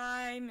 "Oh,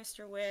 hi,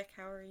 Mr. Wick.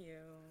 How are you?"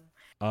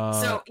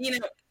 So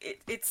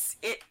it's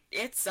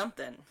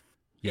something.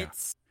 Yeah.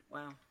 It's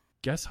wow.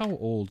 Guess how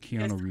old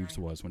Keanu Reeves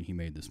was when he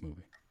made this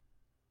movie?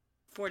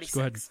 46.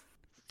 Go ahead.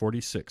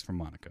 46 from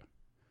Monica.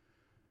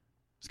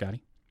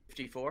 Scotty?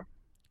 54.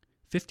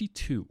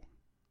 52.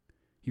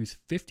 He was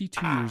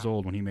 52 years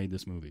old when he made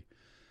this movie.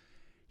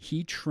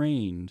 He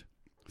trained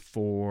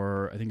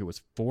for, I think it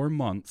was 4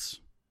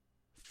 months,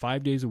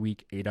 5 days a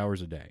week, 8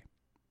 hours a day,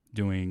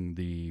 doing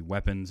the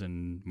weapons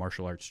and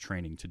martial arts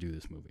training to do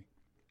this movie.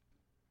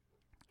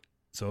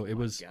 So it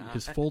was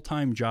his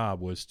full-time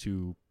job was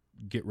to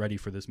get ready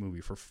for this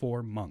movie for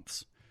 4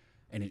 months,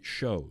 and it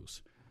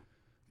shows.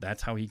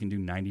 That's how he can do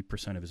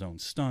 90% of his own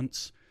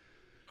stunts.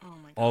 Oh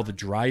my God. All the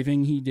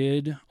driving he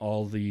did,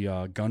 all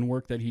the gun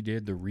work that he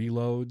did, the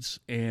reloads,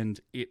 and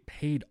it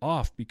paid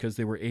off because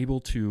they were able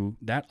to,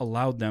 that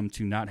allowed them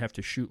to not have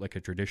to shoot like a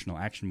traditional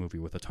action movie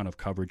with a ton of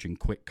coverage and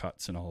quick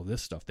cuts and all of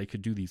this stuff. They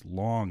could do these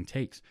long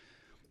takes.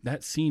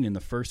 That scene in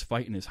the first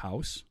fight in his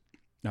house,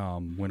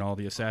 when all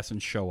the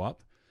assassins show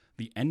up,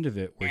 the end of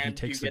it where he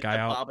takes the guy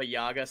out. Baba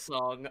Yaga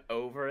song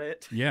over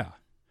it. Yeah.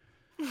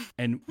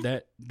 And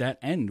that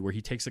end where he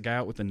takes a guy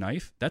out with a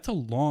knife, that's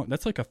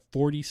like a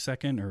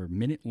 40-second or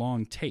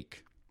minute-long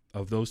take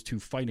of those two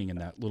fighting in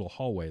that little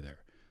hallway there.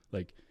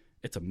 Like,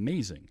 it's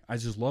amazing. I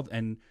just love,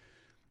 and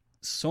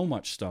so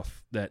much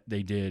stuff that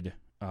they did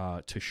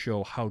to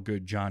show how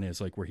good John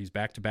is, like where he's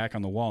back-to-back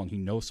on the wall and he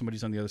knows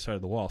somebody's on the other side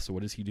of the wall. So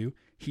what does he do?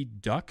 He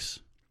ducks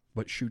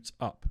but shoots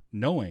up,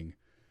 knowing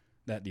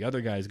that the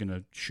other guy is going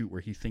to shoot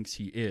where he thinks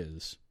he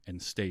is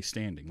and stay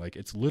standing. Like,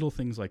 it's little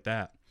things like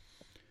that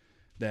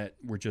that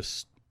were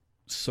just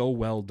so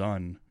well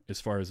done as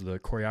far as the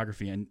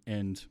choreography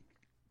and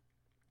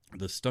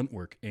the stunt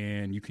work.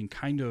 And you can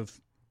kind of,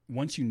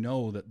 once you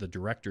know that the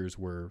directors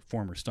were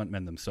former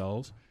stuntmen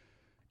themselves,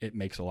 it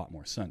makes a lot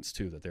more sense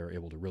too, that they're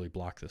able to really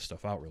block this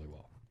stuff out really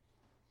well.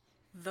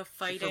 The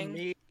fighting. For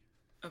me,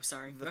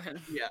 sorry. Go ahead.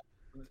 Yeah.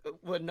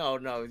 Well,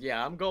 no.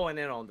 Yeah, I'm going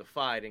in on the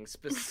fighting.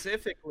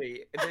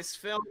 Specifically, this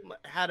film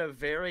had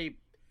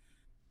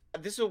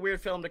this is a weird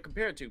film to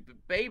compare it to, but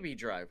Baby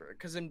Driver.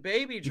 Because in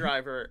Baby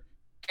Driver,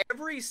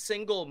 every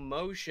single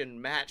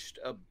motion matched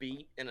a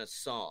beat in a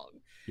song.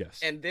 Yes.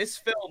 And this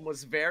film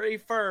was very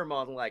firm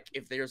on, like,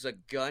 if there's a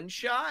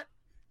gunshot,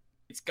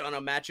 it's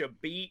gonna match a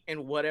beat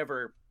in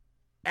whatever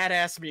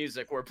badass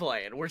music we're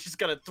playing. We're just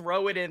gonna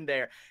throw it in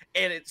there.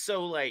 And it's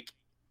so, like,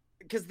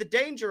 because the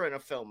danger in a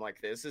film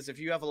like this is if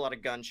you have a lot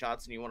of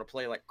gunshots and you want to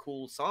play, like,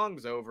 cool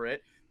songs over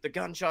it, the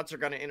gunshots are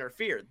gonna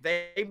interfere.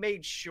 They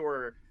made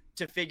sure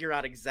to figure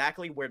out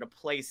exactly where to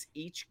place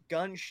each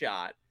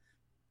gunshot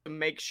to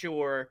make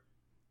sure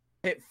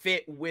it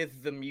fit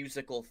with the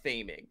musical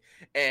theming.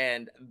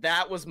 And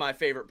that was my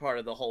favorite part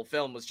of the whole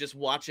film, was just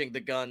watching the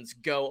guns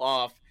go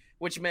off,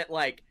 which meant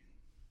like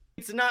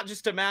it's not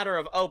just a matter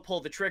of, oh, pull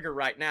the trigger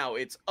right now.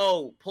 It's,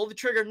 oh, pull the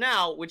trigger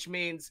now, which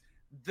means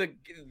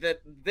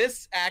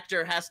this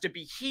actor has to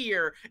be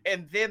here,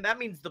 and then that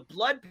means the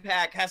blood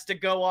pack has to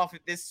go off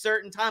at this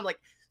certain time. Like,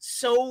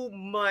 so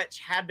much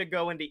had to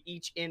go into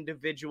each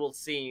individual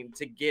scene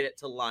to get it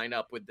to line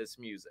up with this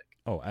music.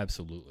 Oh,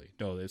 absolutely.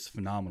 No, it's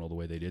phenomenal the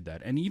way they did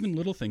that. And even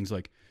little things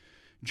like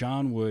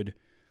John would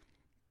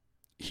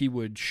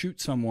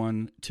shoot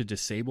someone to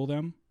disable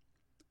them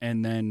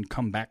and then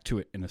come back to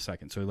it in a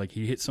second. So like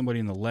he hit somebody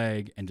in the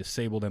leg and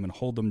disable them and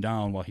hold them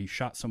down while he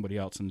shot somebody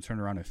else and turn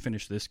around and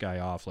finish this guy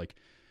off. Like,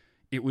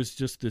 it was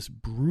just this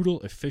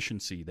brutal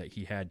efficiency that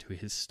he had to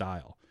his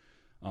style.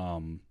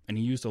 And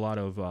he used a lot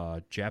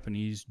of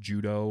Japanese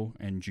judo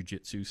and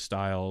jiu-jitsu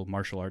style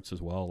martial arts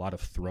as well. A lot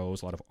of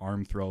throws, a lot of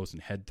arm throws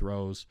and head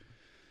throws,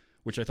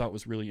 which I thought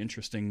was really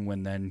interesting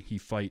when then he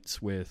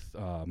fights with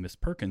Miss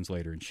Perkins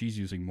later, and she's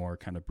using more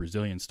kind of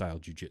Brazilian style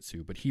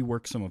jiu-jitsu. But he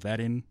worked some of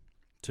that in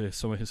to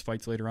some of his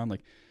fights later on.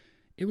 Like,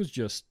 it was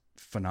just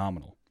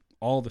phenomenal.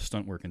 All the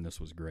stunt work in this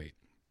was great.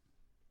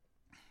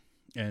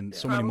 And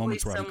so many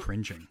moments where I'm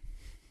cringing.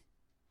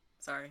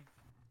 Sorry.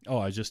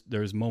 Oh,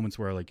 there's moments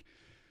where like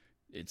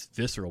it's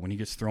visceral when he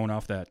gets thrown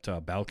off that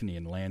balcony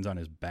and lands on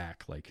his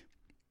back, like,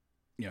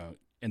 you know,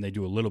 and they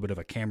do a little bit of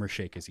a camera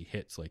shake as he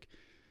hits. Like,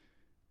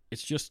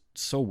 it's just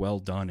so well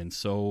done and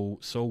so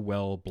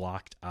well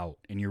blocked out.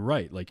 And you're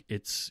right, like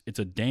it's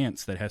a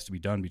dance that has to be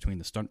done between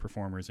the stunt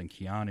performers and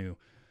Keanu.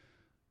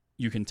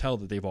 You can tell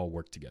that they've all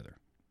worked together.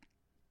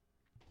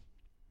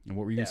 And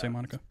what were you going to say,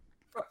 Monica?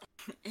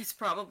 It's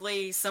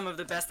probably some of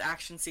the best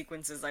action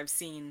sequences I've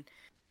seen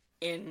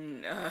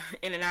in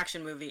an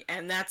action movie,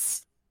 and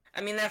that's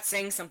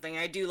saying something.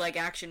 I do like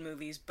action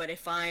movies, but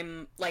if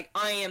I'm like,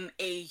 I am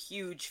a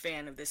huge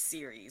fan of this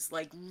series.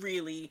 Like,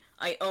 really,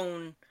 I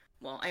own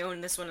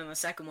this one and the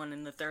second one,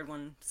 and the third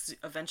one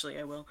eventually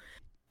I will.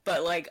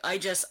 But like,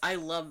 I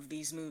love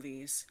these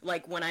movies.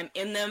 Like, when I'm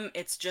in them,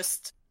 it's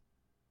just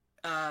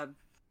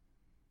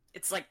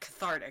it's like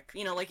cathartic,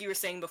 you know, like you were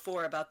saying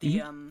before about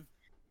the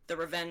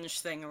revenge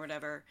thing or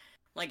whatever.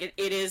 Like, it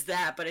is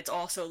that, but it's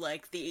also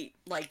like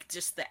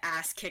just the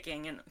ass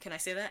kicking. And can I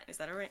say that? Is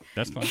that all right?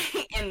 That's fine.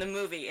 In the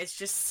movie, it's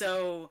just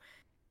so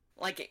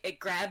like it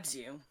grabs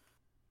you.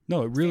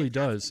 No, it really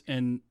does.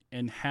 And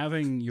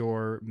having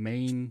your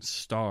main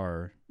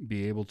star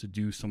be able to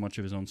do so much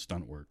of his own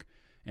stunt work,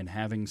 and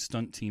having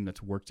stunt team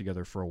that's worked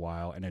together for a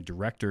while, and a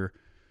director,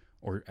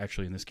 or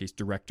actually in this case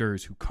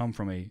directors, who come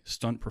from a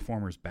stunt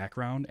performer's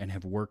background and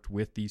have worked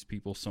with these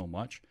people so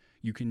much,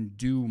 you can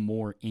do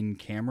more in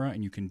camera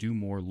and you can do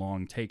more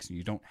long takes, and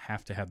you don't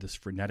have to have this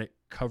frenetic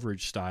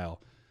coverage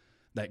style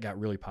that got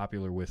really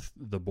popular with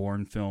the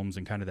Bourne films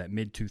and kind of that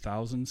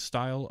mid-2000s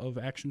style of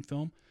action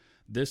film.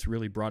 This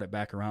really brought it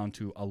back around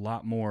to a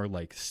lot more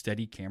like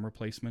steady camera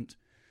placement,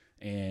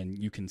 and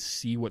you can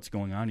see what's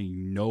going on and you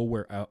know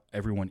where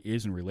everyone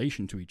is in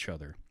relation to each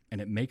other. And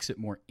it makes it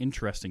more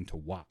interesting to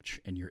watch,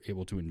 and you're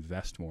able to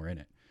invest more in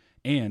it.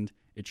 And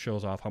it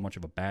shows off how much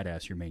of a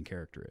badass your main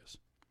character is.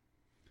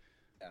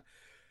 Yeah.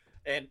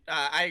 And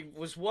I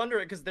was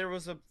wondering, because there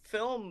was a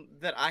film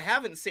that I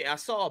haven't seen. I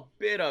saw a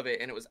bit of it,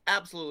 and it was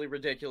absolutely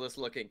ridiculous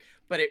looking.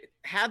 But it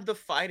had the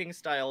fighting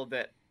style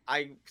that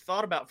I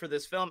thought about for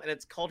this film, and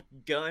it's called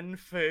Gun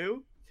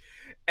Fu.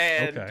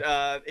 And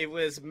it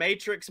was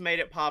Matrix made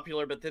it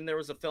popular, but then there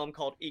was a film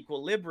called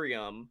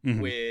Equilibrium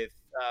with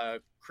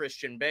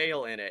Christian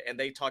Bale in it, and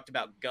they talked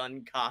about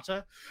gun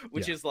kata,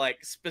 which is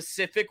like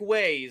specific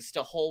ways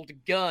to hold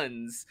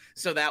guns,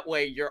 so that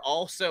way you're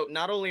also,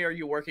 not only are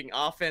you working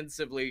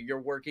offensively,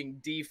 you're working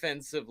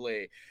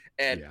defensively.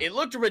 And it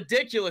looked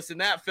ridiculous in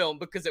that film,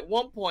 because at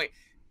one point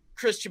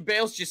Christian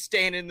Bale's just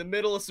standing in the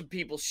middle of some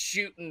people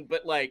shooting,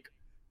 but like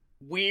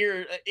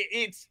weird.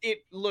 It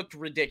looked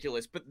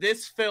ridiculous, but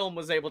this film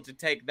was able to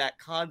take that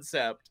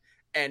concept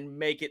and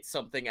make it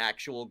something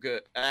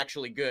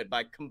actually good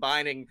by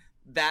combining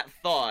that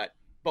thought,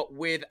 but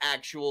with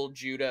actual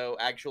judo,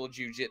 actual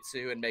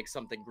jiu-jitsu, and make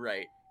something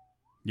great.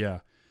 Yeah.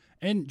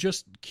 And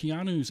just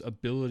Keanu's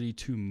ability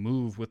to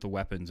move with the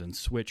weapons and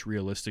switch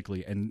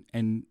realistically,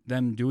 and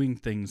them doing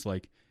things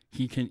like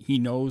he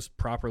knows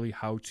properly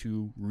how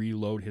to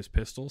reload his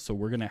pistol. So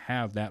we're going to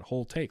have that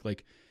whole take.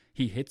 Like,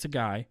 he hits a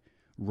guy,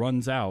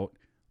 runs out,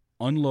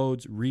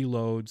 unloads,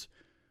 reloads,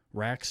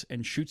 racks,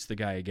 and shoots the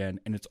guy again,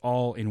 and it's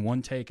all in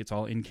one take. It's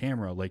all in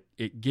camera. Like,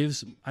 it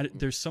gives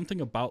there's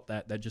something about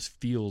that just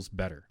feels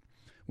better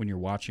when you're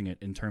watching it,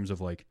 in terms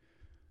of like,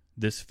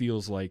 this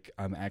feels like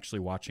I'm actually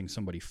watching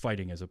somebody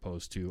fighting as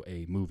opposed to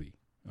a movie.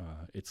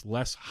 It's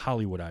less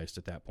Hollywoodized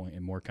at that point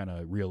and more kind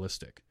of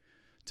realistic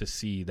to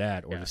see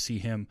that, or to see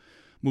him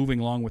moving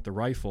along with the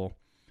rifle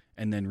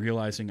and then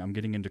realizing I'm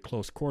getting into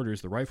close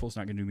quarters, the rifle's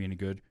not going to do me any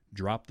good,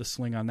 drop the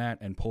sling on that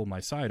and pull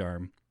my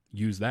sidearm,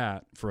 use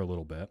that for a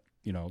little bit.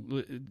 You know,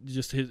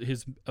 just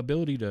his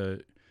ability to,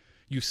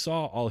 you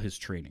saw all his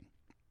training,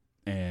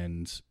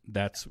 and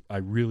that's, I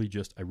really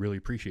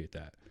appreciate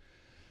that.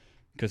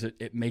 because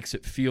it makes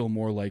it feel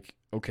more like,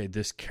 okay,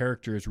 this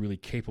character is really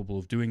capable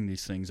of doing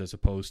these things, as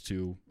opposed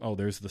to, oh,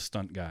 there's the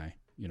stunt guy,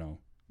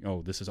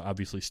 oh, this is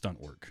obviously stunt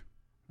work.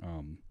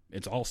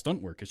 It's all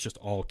stunt work. It's just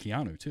all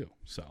Keanu too.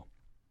 So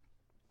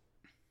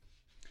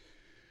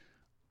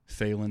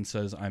Phelan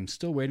says, I'm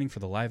still waiting for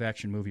the live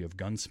action movie of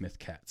Gunsmith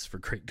Cats for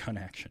great gun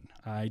action.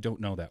 I don't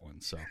know that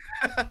one, so.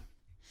 I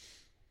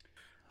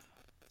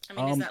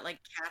mean, is that like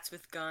cats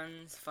with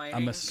guns fighting?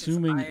 I'm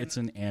assuming it's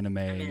an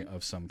anime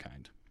of some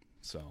kind.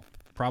 So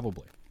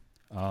probably.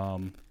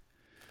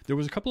 There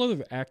was a couple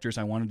other actors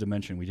I wanted to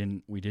mention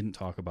we didn't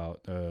talk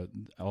about.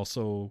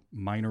 Also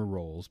minor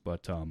roles,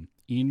 but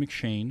Ian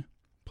McShane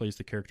plays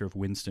the character of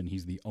Winston.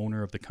 He's the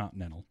owner of the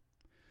Continental.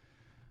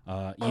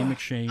 Ian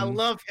McShane. I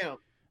love him.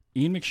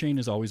 Ian McShane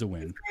is always a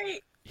win.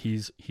 Great.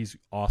 He's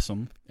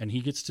awesome, and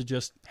he gets to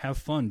just have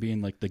fun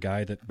being like the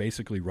guy that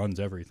basically runs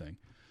everything.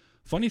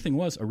 Funny thing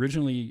was,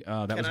 originally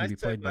that was going to be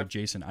played by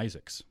Jason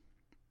Isaacs,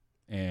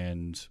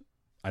 and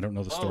I don't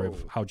know the story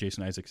of how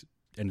Jason Isaacs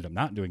ended up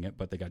not doing it,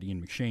 but they got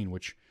Ian McShane,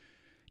 which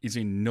is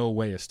in no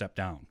way a step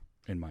down,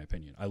 in my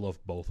opinion. I love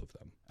both of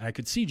them, and I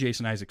could see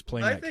Jason Isaacs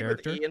playing that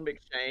character. With Ian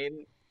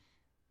McShane,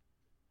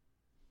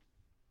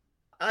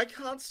 I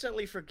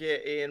constantly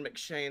forget Ian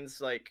McShane's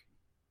like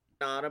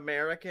not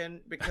American,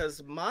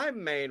 because my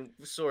main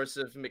source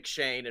of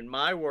McShane in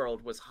my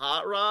world was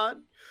Hot Rod,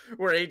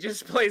 where he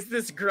just plays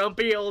this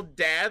grumpy old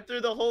dad through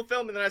the whole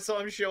film, and then I saw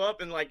him show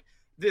up and like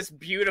this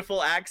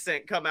beautiful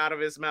accent come out of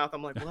his mouth.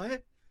 I'm like,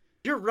 what?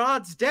 You're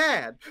Rod's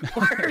dad.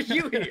 Why are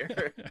you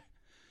here?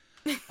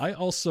 I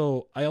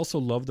also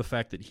love the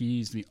fact that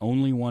he's the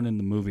only one in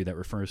the movie that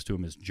refers to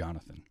him as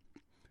Jonathan,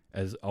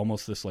 as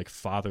almost this like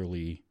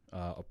fatherly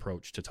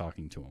approach to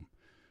talking to him,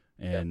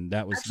 and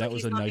that was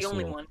a nice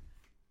little. One.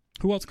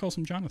 Who else calls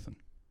him Jonathan?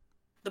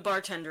 The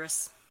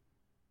bartendress.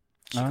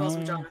 She calls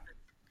him Jonathan.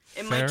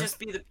 It might just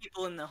be the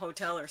people in the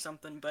hotel or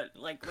something, but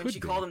like when she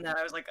called him that,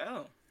 I was like,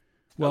 oh.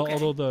 Well, okay.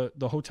 Although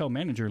the hotel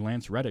manager,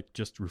 Lance Reddick,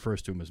 just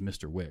refers to him as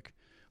Mr. Wick,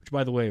 which,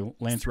 by the way,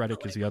 Lance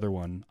Reddick is the other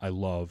one I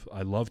love.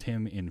 I loved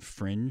him in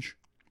Fringe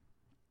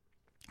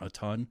a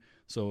ton,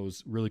 so it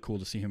was really cool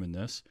to see him in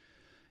this.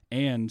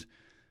 And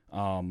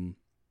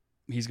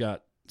he's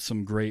got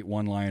some great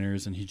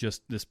one-liners, and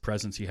this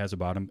presence he has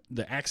about him.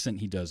 The accent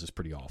he does is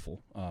pretty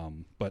awful,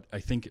 but I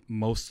think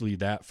mostly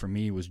that for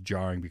me was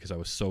jarring because I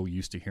was so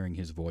used to hearing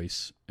his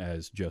voice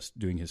as just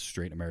doing his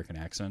straight American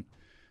accent,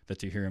 that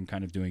to hear him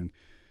kind of doing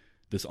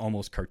this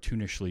almost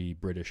cartoonishly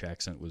British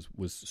accent was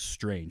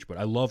strange. But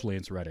I love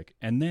Lance Reddick.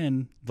 And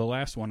then the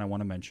last one I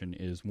want to mention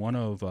is one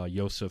of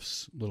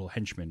Yosef's little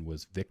henchmen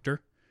was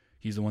Victor.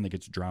 He's the one that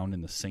gets drowned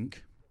in the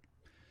sink.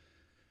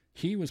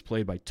 He was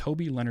played by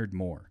Toby Leonard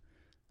Moore.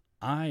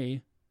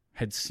 I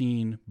had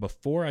seen,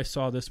 before I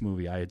saw this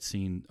movie, I had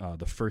seen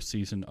the first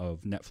season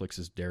of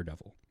Netflix's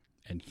Daredevil.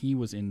 And he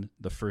was in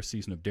the first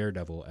season of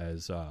Daredevil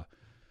as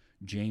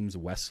James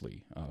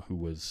Wesley, who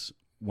was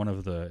one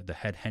of the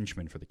head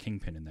henchmen for the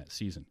Kingpin in that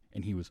season.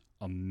 And he was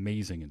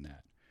amazing in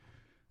that.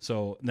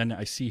 So then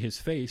I see his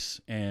face,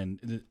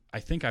 and I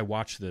think I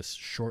watched this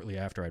shortly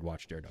after I'd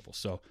watched Daredevil.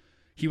 So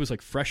he was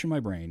like fresh in my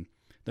brain.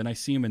 Then I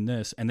see him in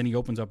this, and then he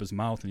opens up his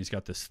mouth, and he's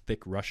got this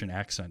thick Russian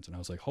accent. And I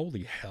was like,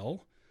 holy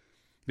hell.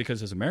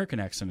 Because his American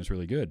accent is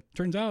really good.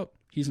 Turns out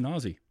he's an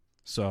Aussie.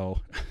 So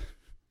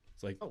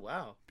it's like, oh,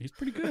 wow. He's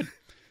pretty good.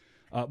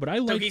 But I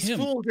like him. So he's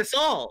fooled us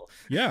all.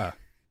 Yeah,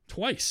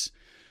 twice.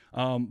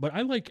 But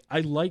I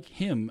like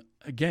him.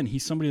 Again,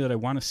 he's somebody that I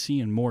want to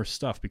see in more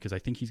stuff because I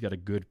think he's got a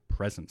good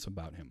presence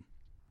about him.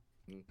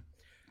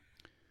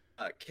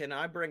 Can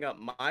I bring up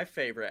my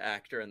favorite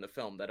actor in the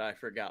film that I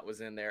forgot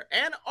was in there?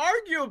 And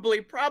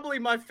arguably probably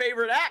my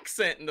favorite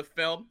accent in the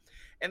film.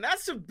 And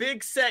that's a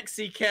big,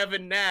 sexy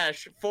Kevin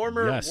Nash,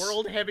 former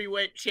world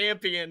heavyweight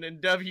champion in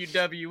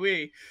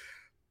WWE.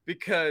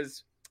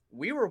 Because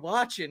we were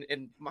watching,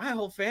 and my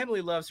whole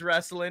family loves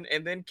wrestling,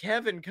 and then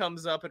Kevin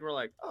comes up, and we're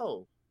like,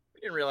 oh, we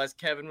didn't realize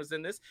Kevin was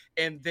in this.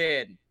 And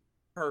then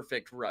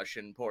perfect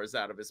Russian pours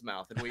out of his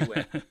mouth, and we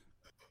went,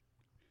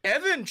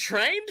 Kevin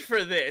trained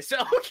for this.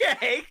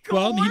 Okay, cool.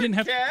 Well, he didn't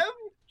have Kev.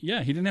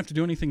 Yeah, he didn't have to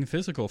do anything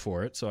physical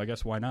for it, so I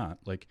guess why not?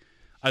 Like,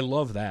 I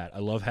love that. I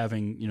love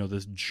having,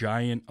 this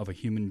giant of a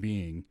human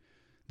being,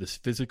 this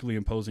physically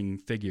imposing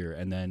figure,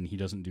 and then he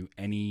doesn't do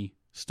any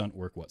stunt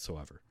work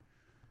whatsoever.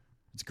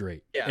 It's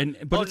great. Yeah.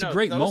 But it's a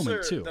great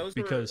moment, too.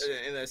 Because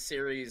in a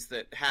series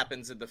that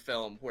happens in the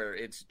film where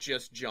it's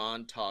just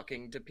John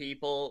talking to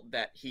people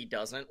that he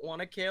doesn't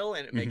want to kill,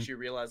 and it makes you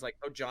realize, like,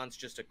 oh, John's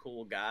just a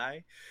cool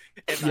guy.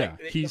 And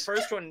the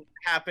first one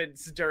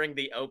happens during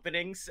the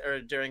openings, or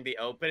during the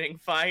opening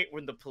fight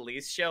when the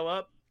police show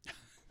up.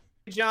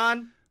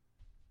 John,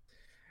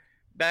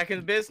 back in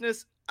the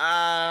business?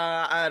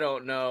 I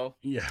don't know.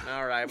 Yeah.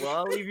 All right. Well,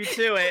 I'll leave you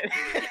to it.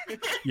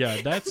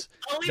 Yeah, that's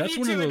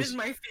one of those. Is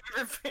my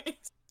favorite phrase.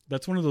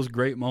 That's one of those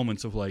great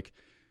moments of like,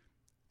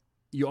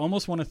 you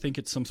almost want to think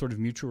it's some sort of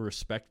mutual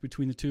respect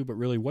between the two, but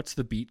really, what's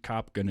the beat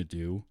cop gonna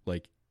do?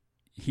 Like,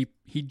 he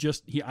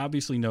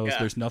obviously knows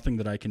there's nothing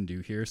that I can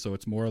do here, so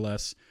it's more or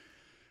less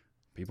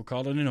People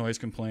called in a noise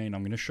complaint.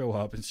 I'm going to show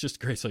up. It's just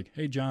great. It's like,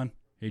 hey, John.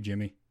 Hey,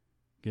 Jimmy.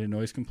 Get a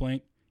noise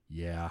complaint?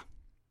 Yeah.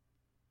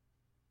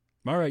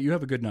 All right, you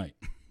have a good night.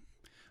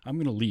 I'm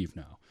going to leave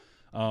now.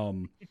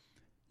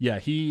 Yeah,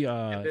 he...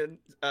 and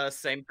then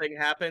same thing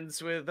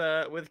happens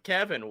with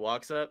Kevin.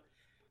 Walks up.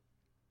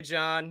 Hey,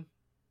 John,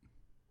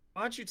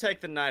 why don't you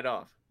take the night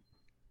off?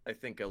 I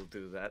think I'll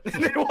do that.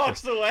 And then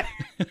walks away.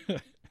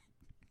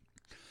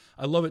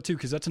 I love it, too,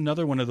 because that's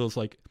another one of those,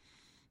 like,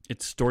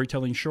 it's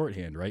storytelling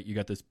shorthand, right? You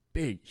got this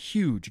big,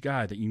 huge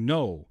guy that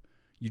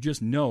you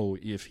just know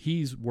if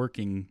he's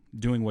working,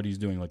 doing what he's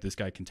doing, like this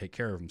guy can take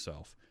care of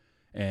himself.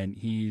 And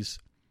he's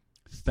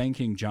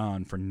thanking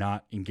John for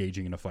not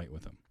engaging in a fight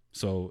with him.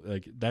 So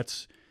like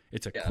it's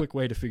a quick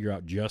way to figure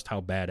out just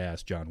how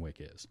badass John Wick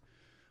is.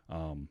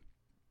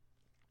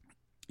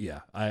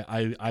 Yeah,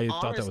 I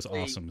thought that was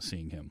awesome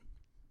seeing him.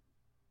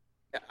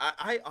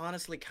 I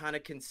honestly kind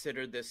of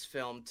consider this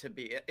film to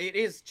be, it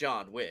is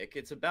John Wick.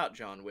 It's about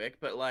John Wick,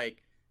 but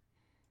like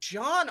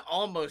John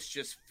almost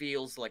just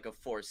feels like a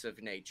force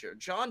of nature.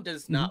 John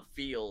does not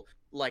feel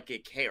like a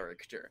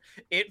character.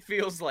 It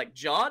feels like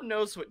John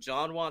knows what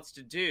John wants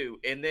to do,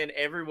 and then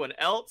everyone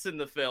else in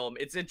the film,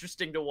 it's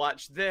interesting to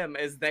watch them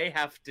as they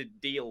have to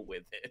deal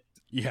with it.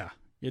 Yeah,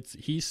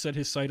 he set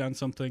his sight on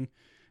something,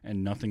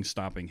 and nothing's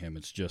stopping him.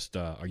 It's just,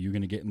 are you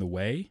going to get in the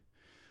way,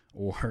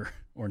 or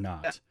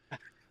not?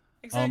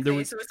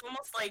 Exactly. So it's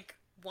almost like,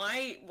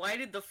 why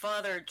did the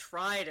father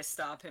try to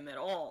stop him at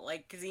all?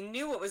 Like, because he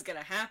knew what was going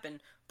to happen,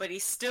 but he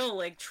still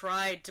like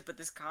tried to put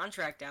this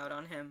contract out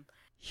on him.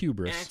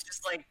 Hubris. And it's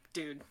just like,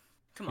 dude,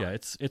 come on. Yeah,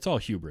 it's all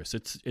hubris.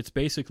 It's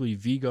basically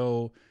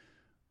Vigo.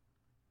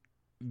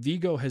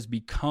 Vigo has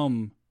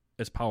become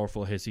as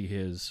powerful as he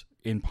is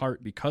in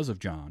part because of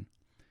John,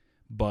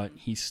 but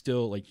he's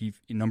still like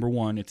number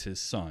one, it's his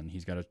son.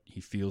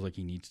 He feels like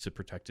he needs to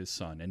protect his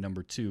son, and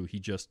number two, he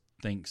just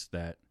thinks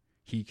that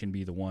he can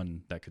be the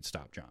one that could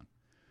stop John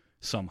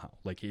somehow.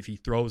 Like if he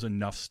throws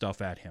enough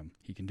stuff at him,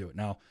 he can do it.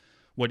 Now,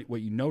 what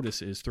you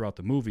notice is throughout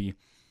the movie,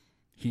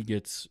 he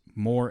gets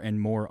more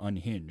and more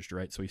unhinged,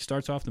 right? So he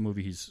starts off the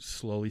movie, he's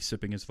slowly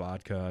sipping his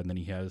vodka, and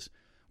then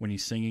when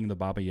he's singing the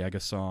Baba Yaga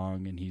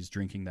song and he's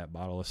drinking that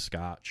bottle of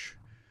scotch,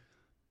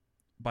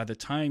 by the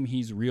time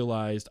he's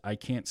realized I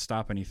can't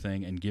stop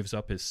anything and gives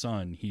up his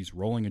son, he's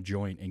rolling a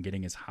joint and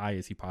getting as high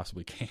as he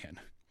possibly can.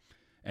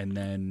 And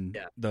then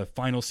the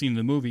final scene of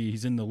the movie,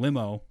 he's in the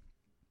limo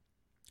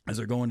as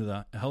they're going to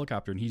the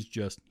helicopter, and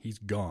he's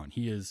gone.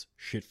 He is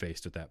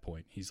shit-faced at that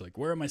point. He's like,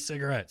 where are my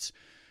cigarettes?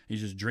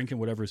 He's just drinking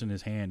whatever's in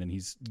his hand, and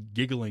he's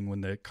giggling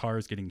when the car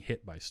is getting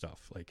hit by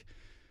stuff. Like,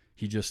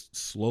 he just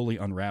slowly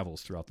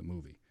unravels throughout the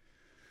movie.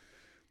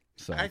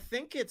 So I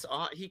think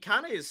he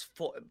kind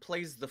of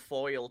plays the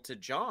foil to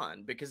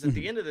John, because at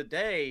the end of the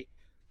day,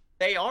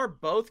 they are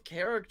both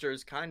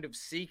characters kind of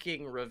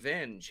seeking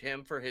revenge.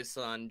 Him for his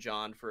son,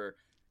 John for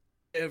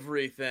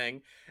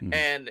everything.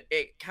 And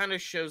it kind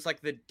of shows like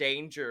the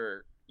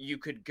danger you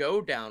could go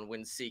down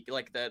when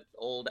like that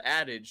old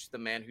adage, the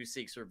man who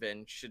seeks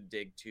revenge should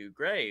dig two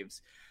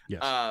graves.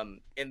 Yes.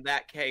 In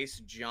that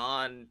case,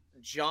 John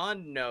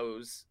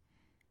knows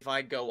if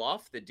I go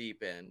off the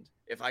deep end,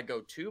 if I go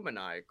too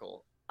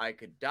maniacal, I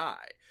could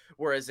die.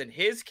 Whereas in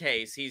his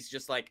case, he's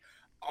just like,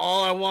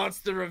 all I want's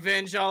the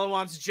revenge. All I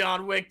want's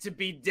John Wick to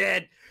be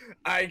dead.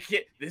 I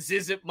can't. This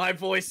isn't my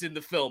voice in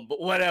the film,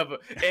 but whatever.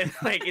 And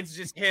like, it's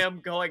just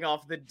him going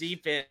off the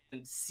deep end,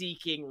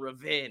 seeking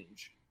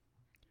revenge.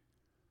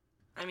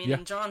 I mean,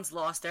 and John's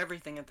lost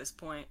everything at this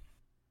point.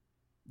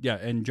 Yeah,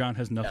 and John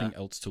has nothing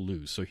else to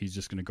lose, so he's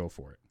just going to go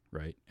for it,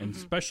 right? And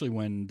especially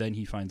when then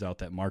he finds out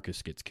that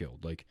Marcus gets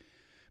killed, like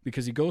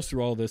because he goes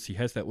through all this, he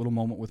has that little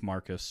moment with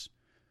Marcus,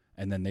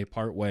 and then they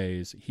part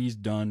ways. He's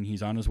done.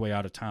 He's on his way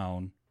out of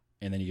town.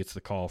 And then he gets the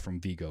call from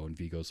Vigo, and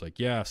Vigo's like,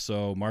 yeah,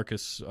 so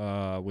Marcus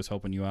was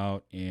helping you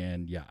out,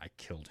 and yeah, I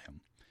killed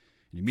him.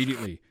 And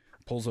immediately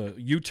pulls a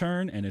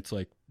U-turn, and it's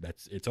like,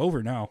 it's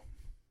over now.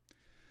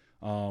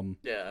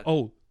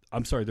 Oh,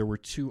 I'm sorry, there were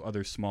two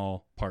other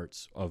small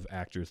parts of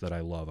actors that I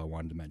love I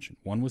wanted to mention.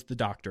 One was the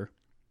Doctor,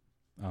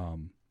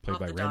 played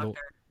by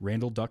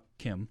Randall Duck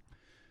Kim,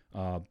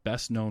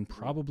 best known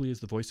probably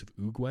as the voice of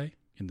Oogway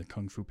in the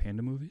Kung Fu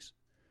Panda movies.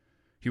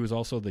 He was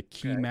also the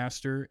key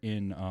master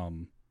in...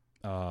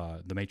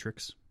 The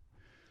Matrix,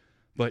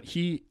 but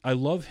I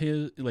love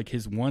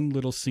his one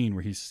little scene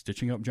where he's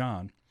stitching up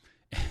John,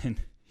 and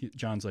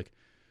John's like,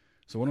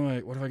 so what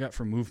have I got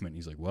for movement? And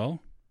he's like,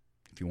 well,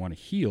 if you want to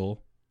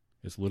heal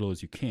as little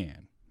as you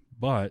can,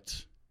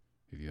 but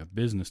if you have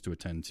business to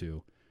attend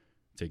to,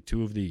 take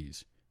 2 of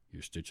these.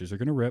 Your stitches are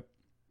going to rip,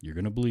 you're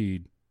going to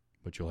bleed,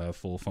 but you'll have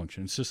full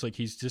function. It's just like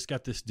he's just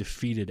got this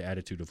defeated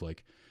attitude of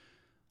like,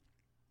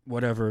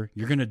 whatever,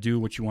 you're going to do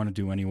what you want to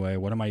do anyway.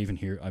 What am I even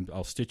here?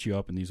 I'll stitch you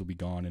up and these will be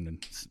gone in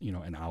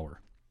an hour.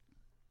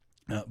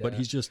 But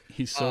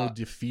he's so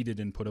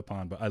defeated and put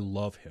upon, but I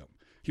love him.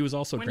 He was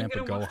also Grandpa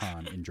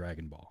Gohan in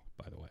Dragon Ball,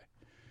 by the way.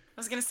 I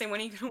was going to say, when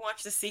are you going to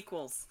watch the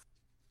sequels?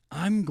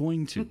 I'm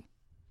going to.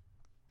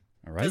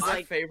 All right.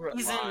 My favorite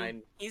he's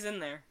line. He's in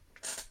there.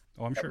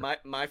 Oh, I'm sure.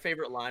 My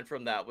favorite line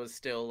from that was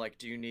still like,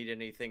 "Do you need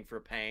anything for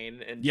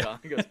pain?" And Yeah. John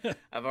goes,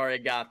 "I've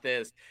already got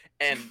this."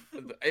 And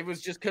it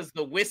was just because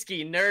the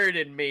whiskey nerd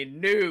in me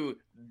knew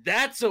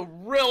that's a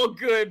real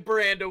good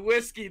brand of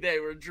whiskey they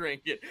were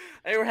drinking.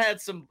 They had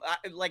some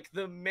like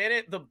the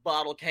minute the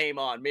bottle came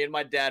on, me and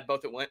my dad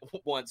both at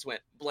once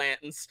went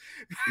Blanton's.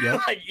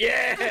 Yep. Like,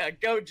 yeah,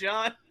 go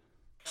John.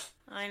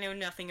 I know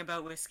nothing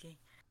about whiskey.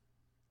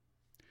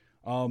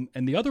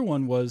 And the other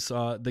one was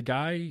the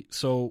guy.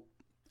 So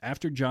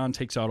after John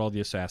takes out all the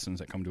assassins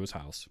that come to his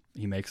house,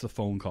 he makes the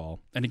phone call.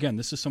 And again,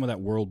 this is some of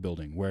that world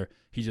building where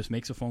he just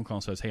makes a phone call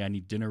and says, "Hey, I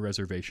need dinner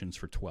reservations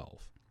for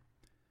 12,"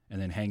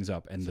 and then hangs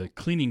up. And the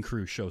cleaning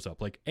crew shows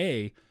up. Like,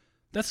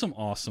 that's some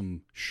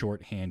awesome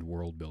shorthand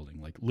world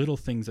building. Like little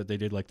things that they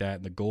did like that,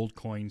 and the gold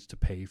coins to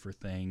pay for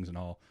things and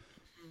all.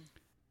 Mm-hmm.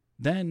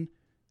 Then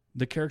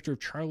the character of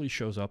Charlie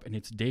shows up, and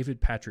it's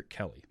David Patrick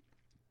Kelly.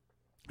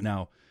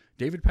 Now,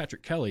 David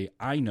Patrick Kelly,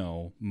 I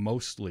know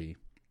mostly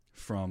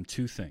from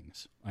two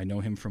things. I know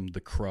him from The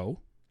Crow,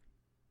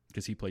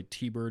 because he played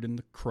T-Bird in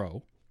The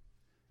Crow,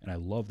 and I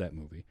love that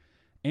movie.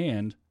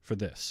 And for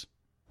this.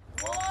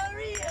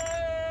 Warriors,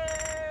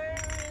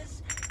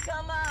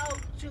 come out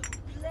to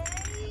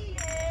play.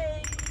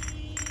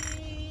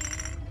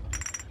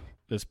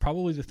 That's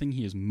probably the thing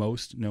he is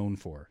most known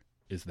for,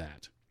 is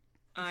that.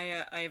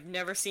 I've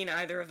never seen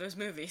either of those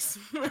movies.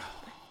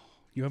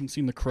 You haven't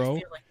seen The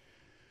Crow?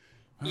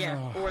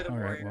 Yeah, or The all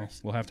right,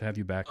 Warriors. well, we'll have to have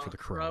you back for The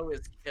Crow. Crow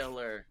is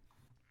killer.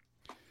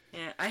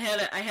 Yeah, I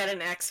had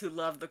an ex who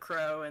loved The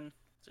Crow and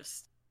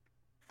just.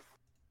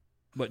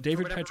 But for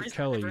David whatever Patrick reason, I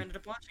Kelly. never ended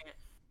up watching it.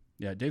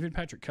 Yeah, David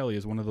Patrick Kelly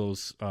is one of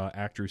those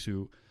actors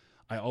who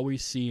I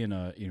always see in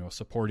a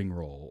supporting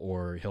role,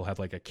 or he'll have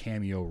like a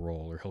cameo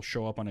role, or he'll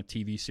show up on a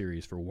TV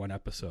series for one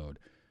episode.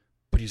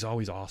 But he's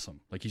always awesome.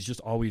 Like he's just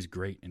always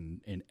great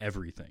in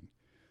everything,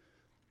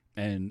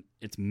 and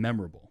it's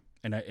memorable.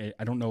 And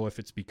I don't know if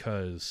it's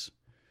because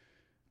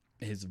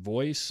his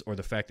voice or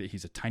the fact that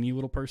he's a tiny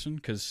little person,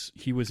 because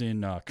he was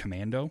in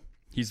Commando.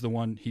 He's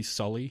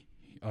Sully.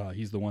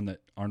 He's the one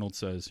that Arnold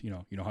says, you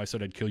know how I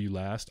said I'd kill you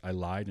last? I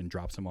lied, and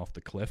drops him off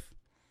the cliff.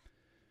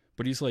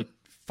 But he's like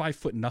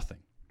 5'0"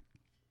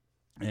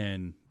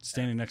 and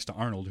standing next to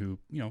Arnold, who,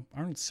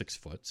 Arnold's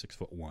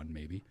 6'1"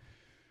 maybe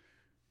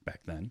back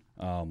then.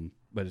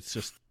 But it's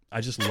just, I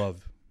just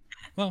love,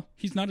 well,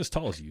 he's not as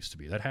tall as he used to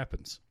be. That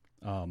happens.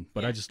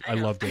 But Yeah, I I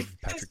know. love David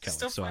Patrick It's Kelly.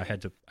 so So I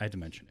funny. had to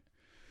mention it.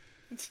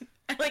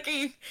 I like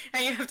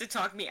how you have to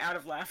talk me out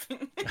of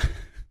laughing.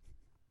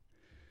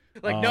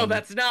 Like, no,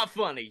 that's not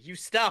funny. You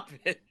stop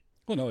it.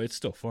 Well, no, it's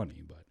still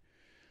funny, but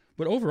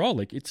overall,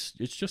 like it's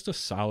just a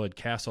solid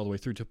cast all the way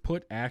through. To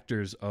put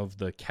actors of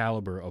the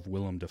caliber of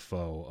Willem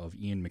Dafoe, of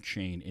Ian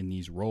McShane in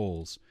these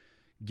roles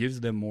gives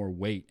them more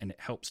weight, and it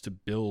helps to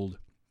build,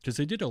 because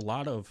they did a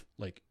lot of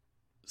like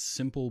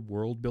simple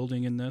world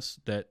building in this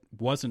that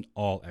wasn't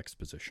all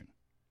exposition.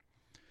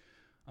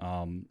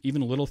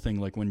 Even a little thing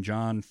like when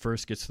John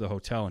first gets to the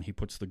hotel and he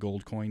puts the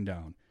gold coin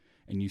down,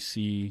 and you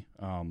see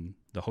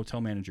the hotel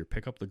manager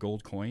pick up the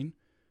gold coin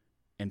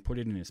and put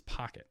it in his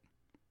pocket,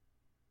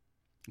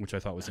 which I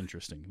thought was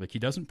interesting. Like he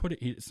doesn't put it;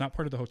 it's not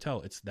part of the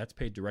hotel. That's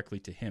paid directly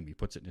to him. He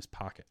puts it in his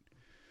pocket,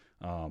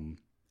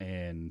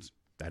 and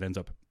that ends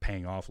up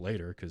paying off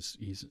later because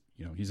he's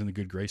in the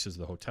good graces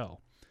of the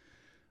hotel.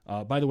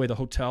 By the way, the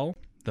hotel,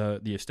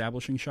 the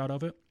establishing shot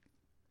of it,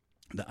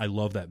 I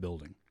love that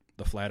building.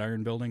 The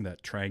Flatiron Building,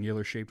 that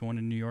triangular shaped one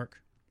in New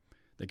York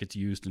that gets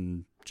used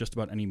in just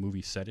about any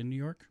movie set in New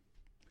York.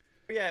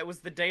 Yeah, it was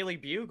the Daily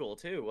Bugle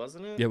too,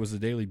 wasn't it? Yeah, it was the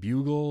Daily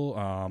Bugle.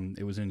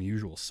 It was in The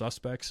Usual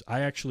Suspects. I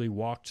actually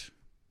walked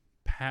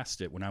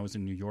past it when I was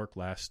in New York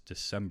last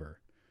December.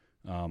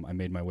 I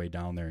made my way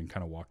down there and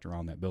kind of walked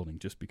around that building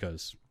just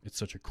because it's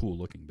such a cool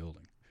looking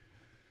building.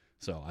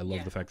 So I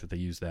love the fact that they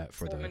use that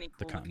for so the many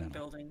cool Continental.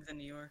 buildings in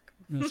New York.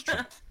 That's true.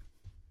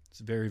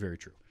 It's very, very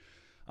true.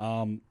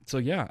 So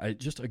yeah,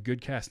 just a good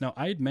cast. Now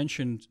I had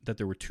mentioned that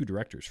there were two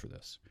directors for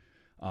this.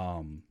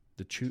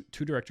 The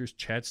two directors,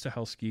 Chad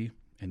Stahelski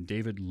and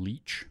David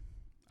Leitch.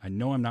 I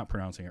know I'm not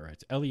pronouncing it right.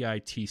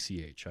 It's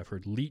Leitch. I've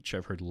heard Leitch.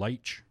 I've heard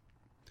Leitch.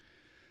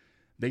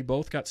 They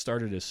both got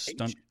started as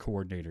stunt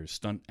coordinators,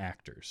 stunt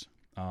actors.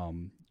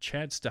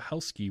 Chad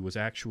Stahelski was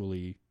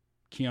actually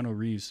Keanu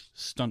Reeves'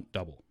 stunt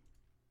double.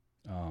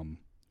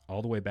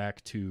 All the way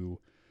back to,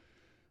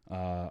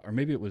 or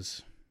maybe it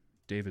was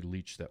David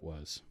Leitch that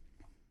was.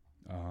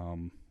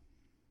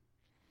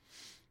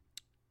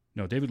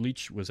 No, David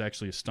Leitch was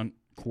actually a stunt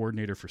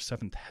coordinator for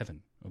Seventh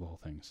Heaven, of all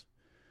things.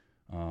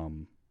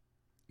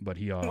 But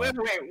he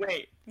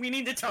Wait. We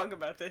need to talk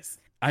about this.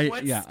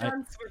 What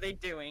stunts were they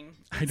doing?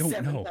 I don't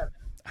Seventh know. Heaven?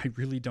 I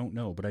really don't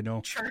know, but I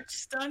know Church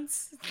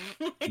stunts?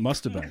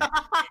 must have been.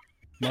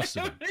 Must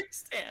I have don't been.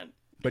 understand.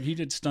 But he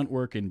did stunt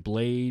work in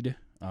Blade,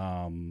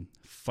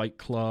 Fight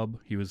Club.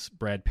 He was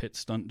Brad Pitt's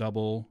stunt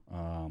double.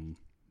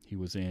 He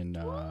was in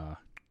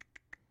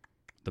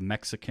The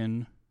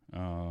Mexican,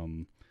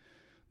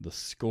 The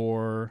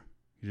Score.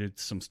 He did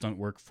some stunt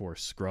work for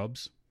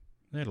Scrubs.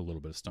 They had a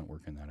little bit of stunt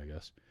work in that, I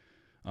guess.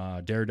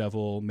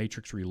 Daredevil,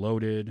 Matrix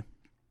Reloaded.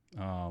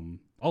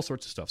 all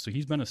sorts of stuff. So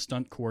he's been a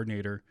stunt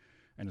coordinator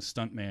and a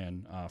stunt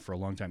man for a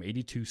long time.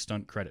 82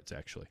 stunt credits,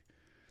 actually.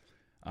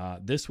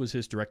 This was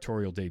his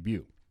directorial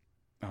debut.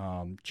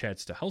 Chad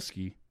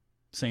Stahelski,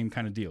 same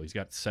kind of deal. He's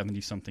got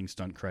 70-something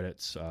stunt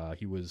credits.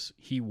 He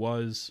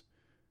was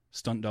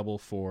stunt double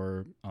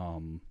for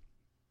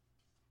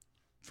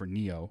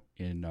Neo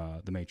in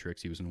The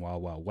Matrix. He was in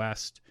Wild Wild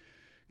West,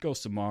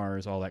 Ghost of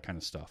Mars, all that kind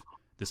of stuff.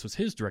 This was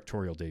his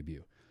directorial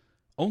debut.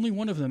 Only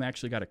one of them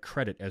actually got a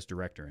credit as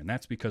director, and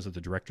that's because of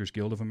the Directors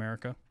Guild of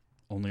America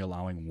only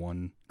allowing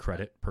one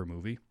credit per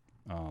movie.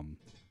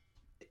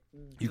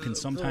 You can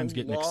sometimes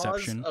get an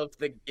exception. The laws of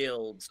the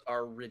guilds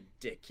are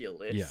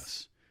ridiculous.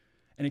 Yes.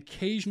 And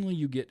occasionally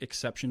you get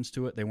exceptions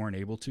to it. They weren't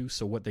able to.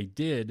 So what they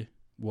did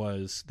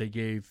was they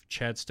gave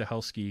Chad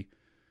Stahelski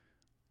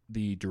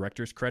the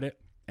director's credit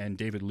and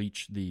David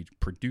Leitch the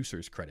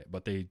producer's credit.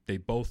 But they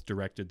both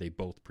directed, they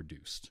both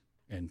produced.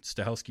 And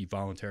Stahelski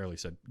voluntarily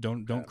said,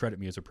 don't credit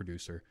me as a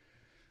producer.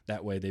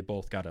 That way they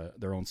both got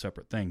their own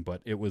separate thing.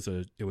 But it was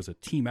a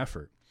team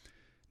effort.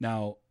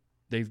 Now,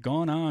 they've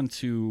gone on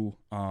to...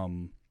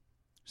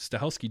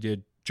 Stahelski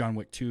did John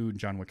Wick 2 and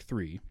John Wick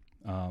 3,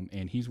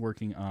 and he's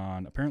working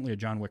on apparently a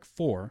John Wick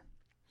 4.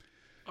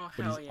 Oh,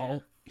 but hell yeah.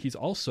 He's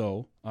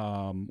also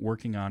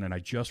working on, and I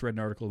just read an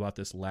article about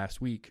this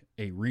last week,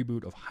 a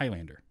reboot of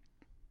Highlander.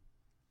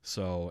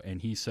 So,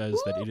 and he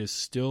says that it is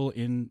still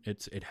in,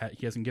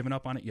 he hasn't given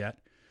up on it yet.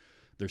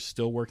 They're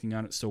still working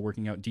on it, still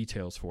working out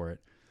details for it.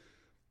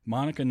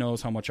 Monica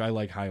knows how much I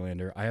like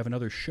Highlander. I have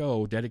another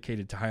show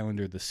dedicated to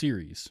Highlander, the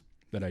series,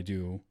 that I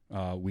do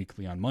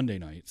weekly on Monday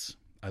nights.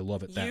 I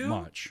love it that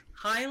much.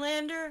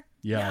 Highlander?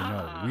 Yeah,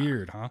 I know.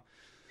 Weird, huh?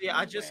 Yeah,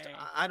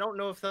 I don't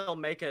know if they'll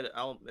make it.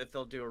 If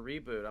they'll do a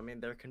reboot. I mean,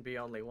 there can be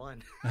only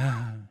one.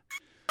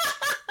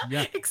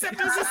 Yeah. Except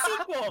there's a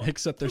sequel.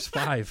 Except there's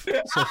 5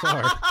 so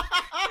far.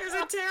 There's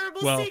a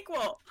terrible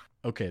sequel.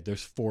 Okay,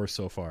 there's 4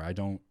 so far. I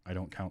don't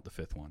count the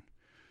 5th one.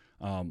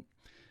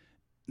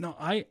 No,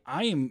 I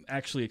am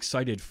actually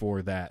excited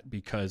for that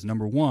because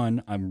number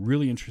one, I'm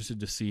really interested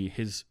to see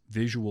his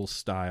visual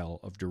style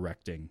of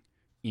directing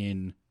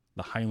in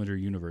the Highlander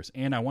universe,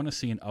 and I want to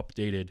see an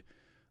updated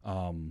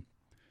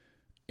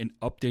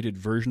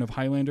version of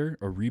Highlander,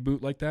 a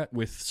reboot like that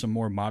with some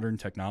more modern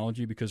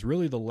technology, because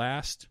really the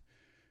last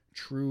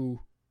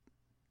true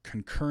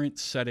concurrent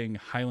setting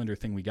Highlander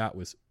thing we got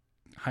was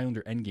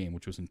Highlander Endgame,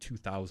 which was in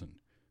 2000.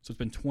 So it's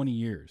been 20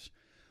 years.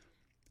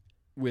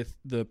 With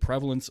the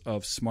prevalence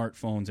of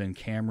smartphones and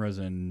cameras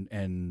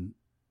and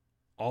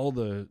all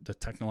the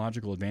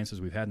technological advances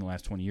we've had in the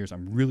last 20 years,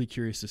 I'm really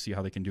curious to see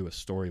how they can do a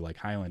story like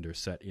Highlander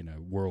set in a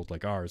world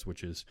like ours,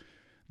 which is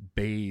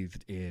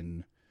bathed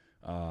in,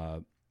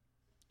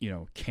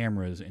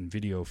 cameras and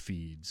video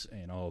feeds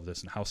and all of this,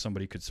 and how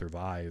somebody could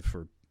survive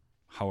for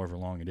however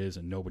long it is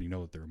and nobody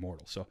know that they're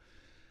immortal. So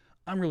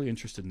I'm really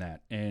interested in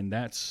that, and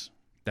that's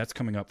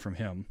coming up from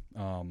him.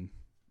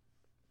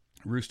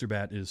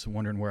 Roosterbat is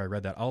wondering where I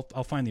read that.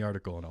 I'll find the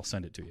article and I'll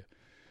send it to you.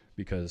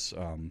 Because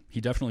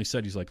he definitely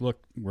said, he's like,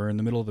 look, we're in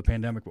the middle of the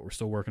pandemic, but we're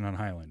still working on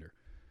Highlander.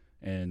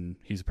 And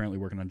he's apparently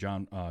working on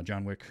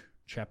John Wick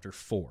Chapter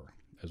 4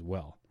 as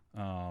well.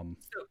 And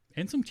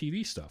some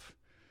TV stuff.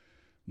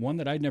 One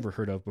that I'd never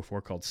heard of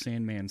before called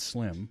Sandman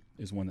Slim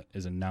is one that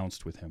is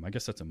announced with him. I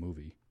guess that's a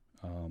movie.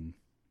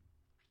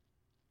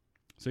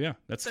 So yeah,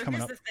 that's coming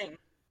up. So here's the thing.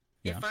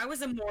 Yeah. If I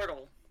was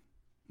immortal,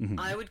 Mhm.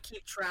 I would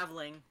keep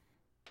traveling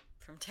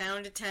from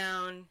town to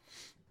town,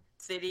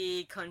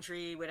 city,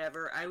 country,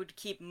 whatever. I would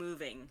keep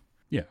moving.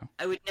 Yeah.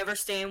 I would never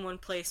stay in one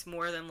place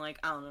more than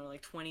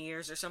 20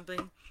 years or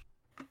something.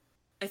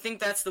 I think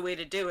that's the way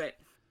to do it.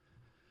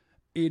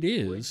 It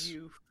is.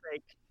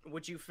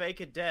 Would you fake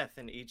a death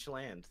in each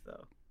land,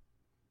 though?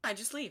 I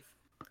just leave.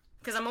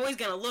 Because I'm always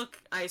going to look,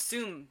 I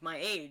assume, my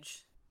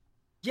age.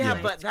 Yeah,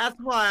 Yeah. but that's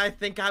why I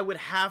think I would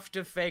have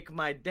to fake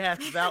my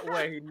death. That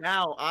way,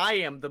 now I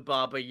am the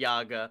Baba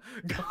Yaga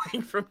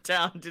going from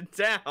town to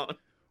town.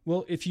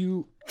 Well, if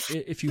you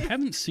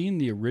haven't seen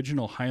the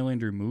original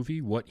Highlander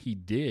movie, what he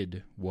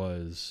did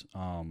was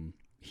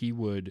he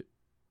would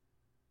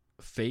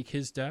fake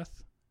his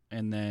death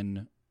and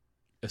then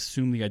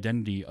assume the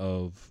identity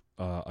of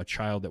a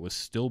child that was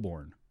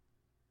stillborn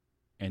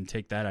and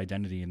take that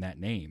identity and that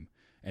name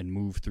and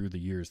move through the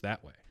years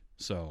that way.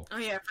 So Oh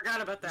yeah, I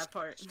forgot about that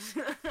part.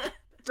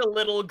 It's a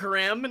little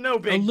grim, no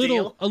big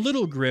deal. a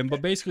little grim,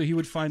 but basically he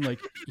would find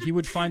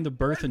the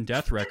birth and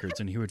death records,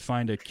 and he would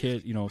find a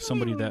kid,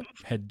 somebody that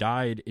had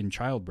died in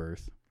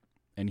childbirth,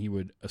 and he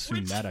would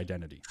assume that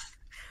identity.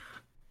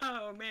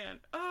 Oh man.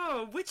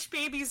 Oh, which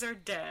babies are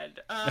dead?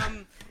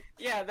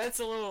 Yeah, that's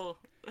a little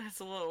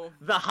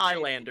The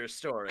Highlander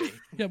story.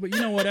 Yeah, but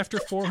you know what? After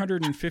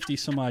 450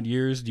 some odd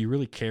years, do you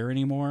really care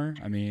anymore?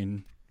 I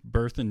mean,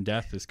 birth and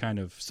death is kind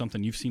of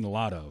something you've seen a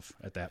lot of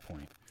at that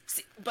point.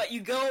 See, but you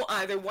go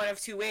either one of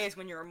two ways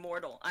when you're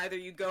immortal. Either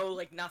you go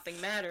like nothing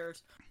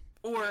matters,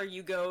 or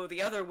you go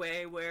the other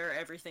way where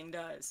everything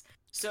does.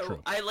 So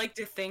True. I like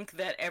to think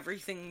that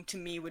everything to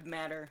me would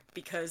matter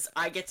because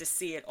I get to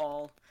see it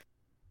all.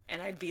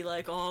 And I'd be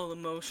like all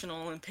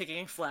emotional and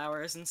picking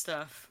flowers and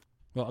stuff.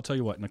 Well, I'll tell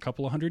you what. In a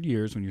couple of 100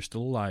 years, when you're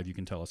still alive, you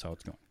can tell us how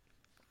it's going.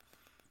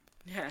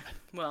 Yeah.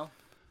 Well.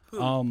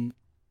 Who?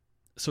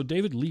 So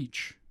David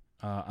Leitch,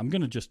 I'm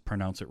going to just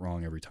pronounce it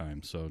wrong every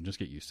time, so just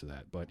get used to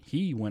that. But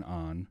he went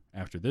on,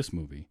 after this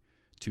movie,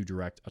 to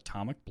direct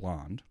Atomic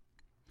Blonde.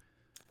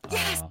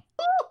 Yes!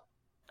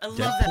 I love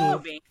Deadpool. that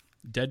movie.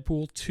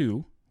 Deadpool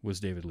 2 was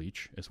David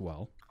Leitch as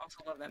well. Also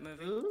love that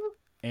movie.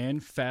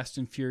 And Fast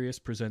and Furious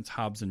presents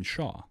Hobbs and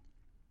Shaw.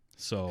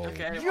 So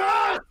Okay.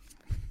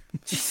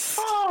 Yes!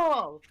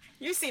 Oh,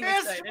 You seem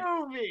this excited.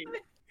 movie.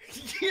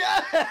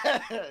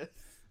 Yes.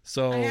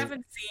 so I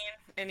haven't seen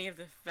any of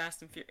the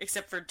Fast and Furious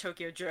except for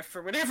Tokyo Drift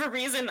for whatever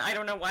reason. I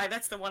don't know why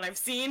that's the one I've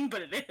seen,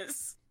 but it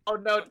is. Oh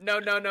no,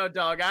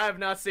 dog! I have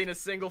not seen a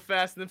single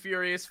Fast and the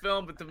Furious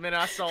film. But the minute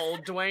I saw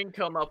old Dwayne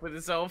come up with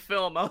his own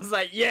film, I was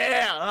like,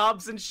 "Yeah,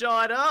 Hobbs and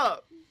Shaw it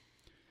up."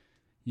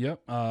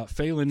 Yep.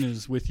 Phelan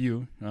is with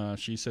you.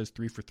 She says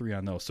 3 for 3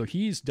 on those. So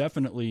he's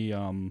definitely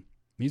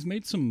he's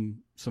made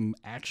some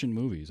action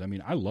movies. I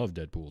mean, I love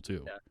Deadpool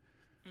too. Yeah.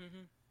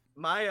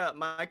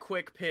 My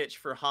quick pitch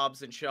for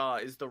Hobbs and Shaw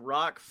is The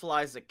Rock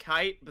flies a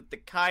kite, but the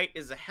kite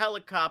is a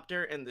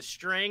helicopter and the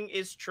string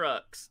is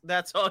trucks.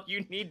 That's all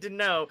you need to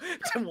know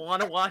to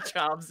want to watch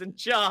Hobbs and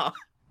Shaw.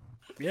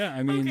 Yeah,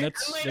 I mean Okay, I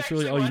that's might really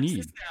actually all you watch need.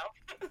 this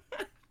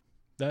now.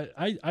 That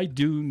I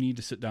do need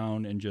to sit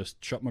down and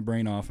just shut my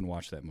brain off and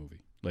watch that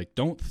movie. Like,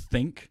 don't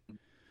think,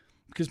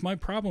 because my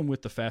problem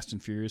with the Fast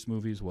and Furious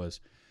movies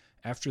was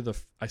after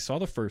I saw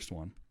the first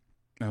one,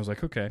 and I was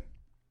like, okay,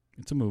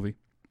 it's a movie.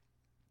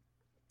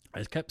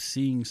 I kept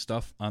seeing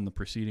stuff on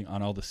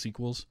all the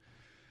sequels,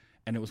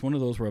 and it was one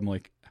of those where I'm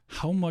like,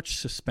 how much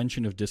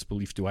suspension of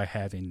disbelief do I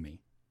have in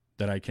me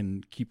that I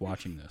can keep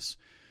watching this?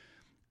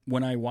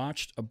 When I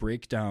watched a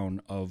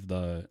breakdown of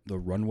the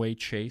runway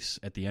chase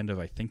at the end of,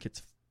 I think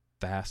it's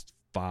Fast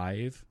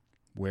 5,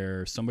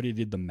 where somebody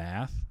did the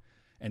math,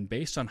 and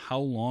based on how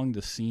long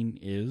the scene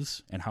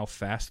is and how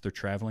fast they're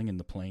traveling in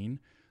the plane,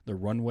 the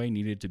runway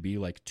needed to be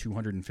like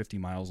 250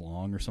 miles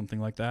long or something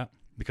like that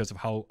because of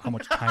how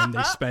much time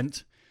they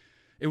spent.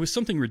 It was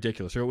something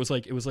ridiculous, or it was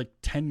like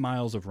 10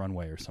 miles of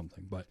runway or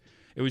something. But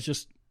it was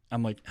just,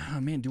 I'm like,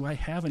 oh man, do I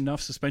have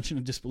enough suspension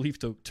of disbelief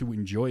to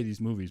enjoy these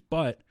movies?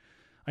 But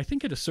I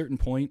think at a certain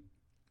point,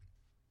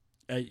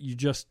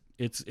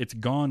 it's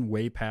gone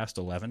way past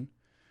 11,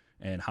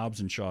 and Hobbs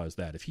and Shaw is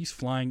that. If he's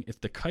flying, if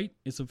the kite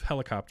is a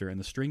helicopter and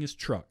the string is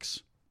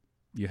trucks,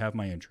 you have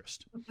my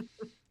interest.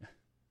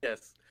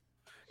 Yes.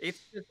 It's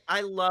just,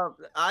 I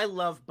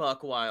love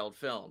Buck Wild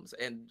films,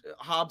 and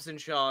Hobbs and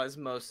Shaw is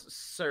most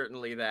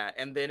certainly that.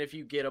 And then if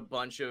you get a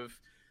bunch of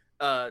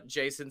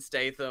Jason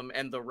Statham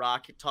and The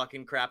Rock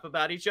talking crap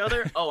about each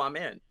other, oh, I'm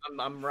in.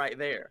 I'm right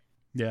there.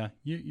 Yeah,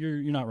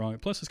 you're not wrong.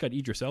 Plus, it's got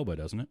Idris Elba,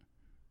 doesn't it?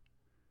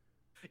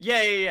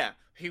 Yeah.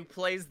 Who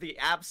plays the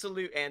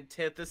absolute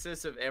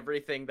antithesis of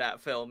everything that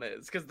film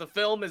is. Because the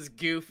film is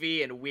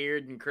goofy and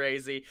weird and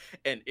crazy,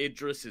 and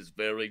Idris is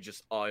very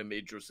just, I'm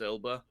Idris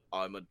Elba.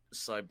 I'm a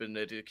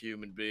cybernetic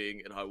human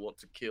being, and I want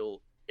to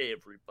kill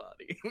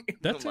everybody.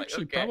 That's I'm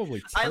actually like, okay.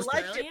 probably I perfect.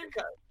 liked it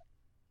because...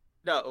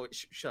 No,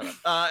 shut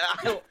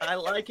up. I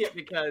like it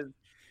because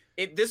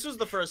this was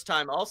the first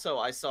time also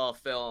I saw a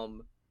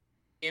film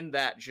in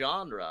that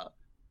genre.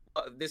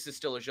 This is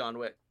still a John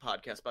Wick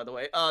podcast, by the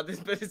way. But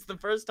it's the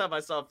first time I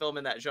saw a film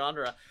in that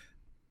genre,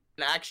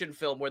 an action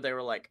film where they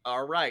were like,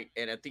 all right,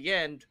 and at the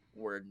end,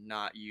 we're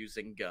not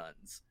using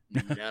guns.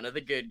 None of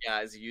the good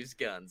guys use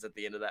guns at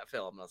the end of that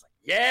film. And I was like,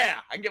 yeah,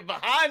 I can get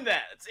behind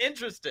that. It's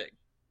interesting.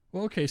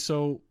 Well, okay,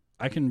 so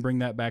I can bring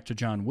that back to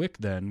John Wick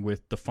then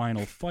with the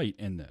final fight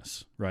in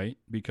this, right?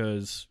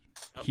 Because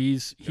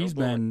he's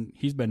been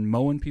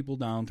mowing people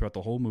down throughout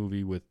the whole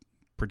movie with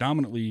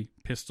predominantly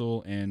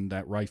pistol and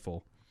that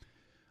rifle.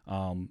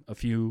 A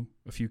few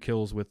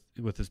kills with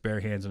his bare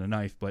hands and a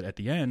knife, but at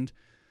the end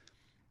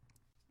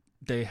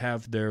they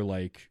have their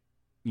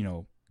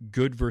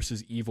good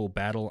versus evil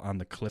battle on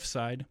the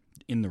cliffside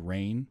in the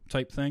rain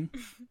type thing.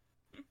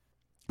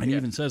 And he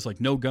even says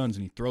no guns,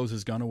 and he throws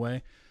his gun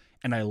away.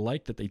 And I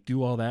like that they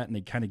do all that and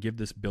they kind of give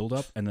this build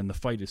up, and then the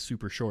fight is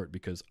super short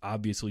because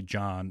obviously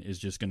John is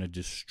just going to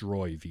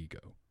destroy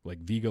Vigo.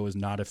 Vigo is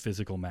not a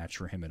physical match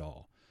for him at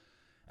all.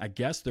 I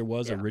guess there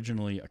was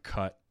originally a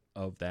cut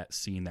of that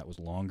scene that was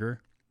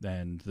longer.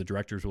 Then the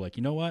directors were like,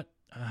 you know what?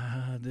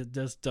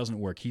 This doesn't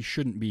work. He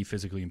shouldn't be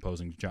physically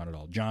imposing to John at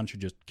all. John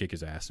should just kick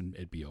his ass and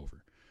it'd be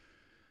over.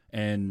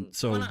 And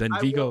so then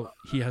Vigo,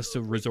 he has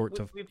to resort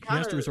to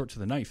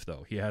the knife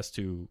though. He has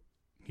to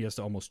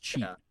almost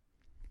cheat. Yeah.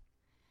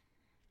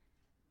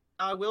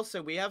 I will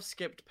say we have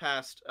skipped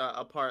past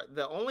a part.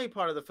 The only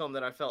part of the film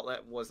that I felt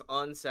that was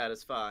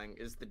unsatisfying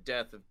is the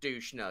death of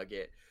Douche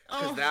Nugget,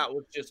 because that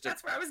was just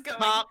that's where I was going.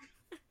 Pop,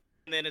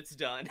 and then it's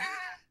done.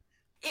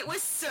 It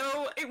was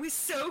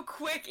so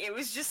quick. It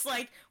was just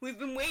we've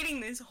been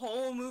waiting this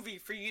whole movie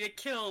for you to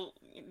kill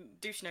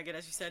Douche Nugget,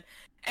 as you said,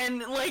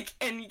 and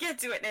you get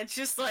to it, and it's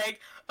just I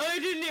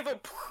didn't even.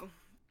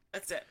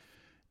 That's it.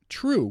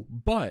 True,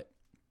 but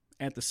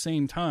at the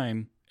same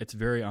time, it's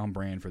very on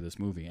brand for this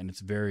movie, and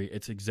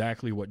it's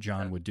exactly what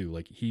John would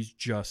do. He's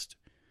just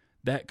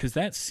because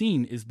that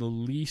scene is the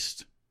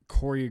least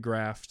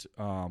choreographed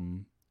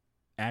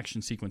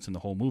action sequence in the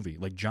whole movie.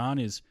 Like John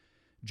is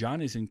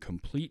in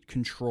complete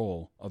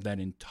control of that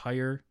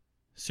entire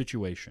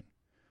situation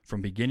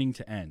from beginning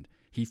to end.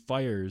 He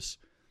fires.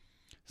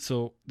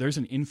 So there's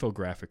an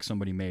infographic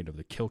somebody made of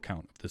the kill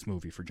count of this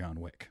movie for John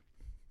Wick,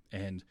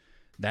 and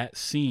that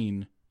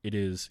scene,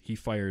 he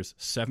fires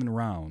 7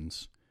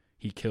 rounds,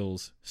 he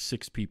kills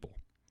 6 people,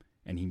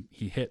 and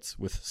he hits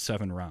with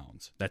 7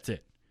 rounds. That's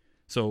it.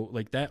 So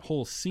like that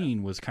whole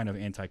scene was kind of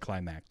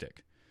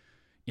anticlimactic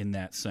in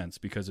that sense,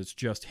 because it's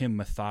just him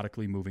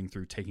methodically moving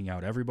through, taking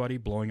out everybody,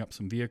 blowing up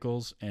some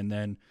vehicles, and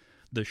then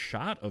the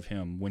shot of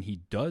him when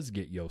he does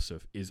get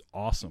Yosef is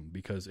awesome,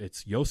 because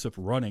it's Yosef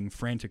running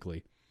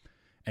frantically,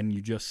 and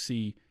you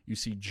see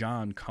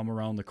John come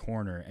around the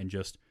corner and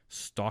just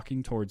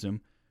stalking towards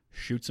him,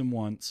 shoots him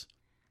once,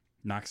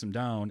 knocks him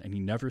down, and he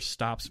never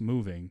stops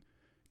moving,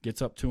 gets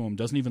up to him,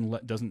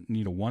 doesn't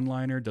need a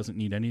one-liner, doesn't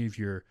need any of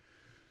your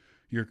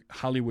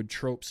Hollywood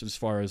tropes as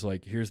far as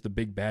like, here's the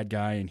big bad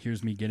guy and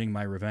here's me getting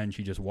my revenge.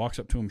 He just walks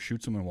up to him,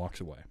 shoots him, and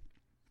walks away.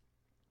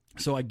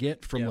 So I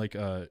get from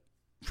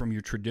from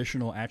your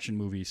traditional action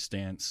movie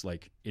stance,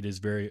 like it's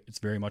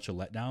very much a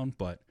letdown,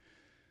 but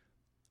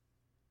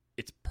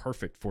it's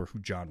perfect for who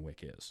John Wick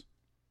is.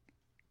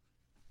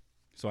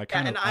 So I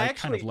kind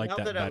of like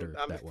that better.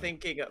 I'm that way.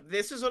 thinking of,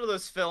 this is one of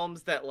those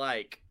films that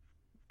like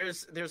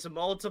there's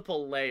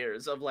multiple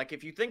layers of like,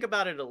 if you think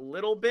about it a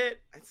little bit,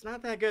 it's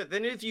not that good.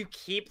 Then if you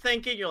keep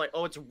thinking, you're like,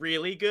 oh, it's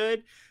really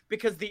good,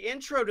 because the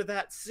intro to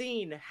that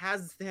scene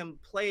has them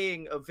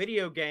playing a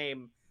video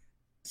game.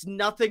 It's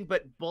nothing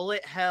but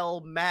bullet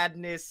hell,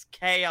 madness,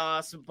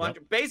 chaos,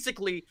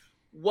 basically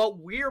what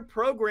we're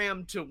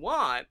programmed to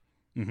want.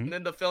 Mm-hmm. And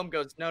then the film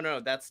goes, no,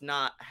 that's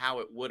not how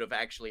it would have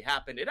actually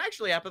happened. It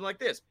actually happened like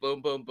this.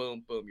 Boom, boom,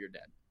 boom, boom, you're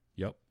dead.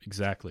 Yep,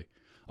 exactly.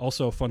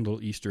 Also, a fun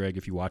little Easter egg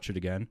if you watch it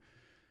again.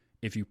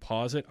 If you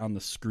pause it on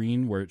the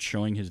screen where it's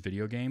showing his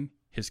video game,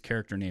 his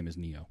character name is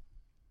Neo.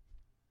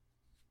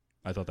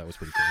 I thought that was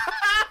pretty cool.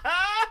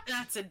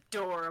 That's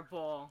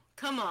adorable.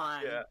 Come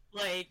on. Yeah.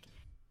 Like,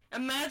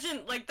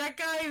 imagine, like, that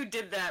guy who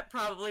did that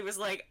probably was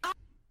like,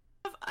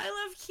 I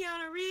love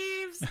Keanu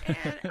Reeves,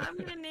 and I'm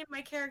going to name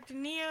my character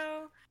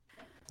Neo.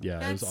 Yeah,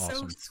 That's it was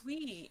awesome. so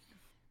sweet.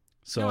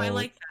 So, no, I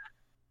like that.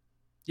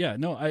 Yeah,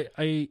 no,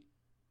 I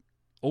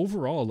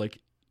overall, like,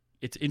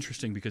 it's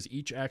interesting because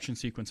each action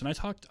sequence, and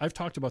I've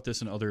talked about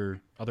this in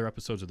other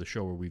episodes of the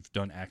show where we've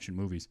done action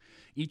movies.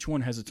 Each one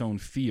has its own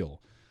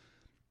feel,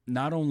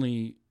 not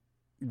only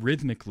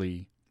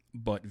rhythmically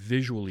but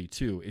visually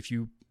too. If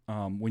you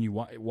when you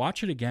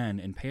watch it again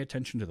and pay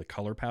attention to the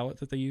color palette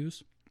that they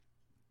use,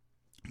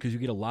 because you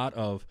get a lot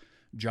of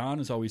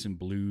John is always in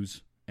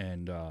blues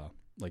and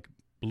like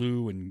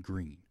blue and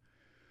green,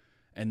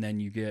 and then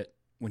you get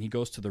when he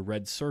goes to the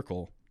Red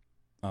Circle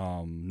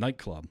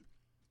nightclub.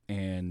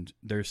 And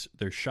there's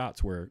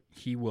shots where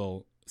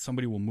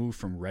somebody will move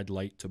from red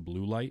light to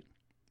blue light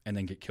and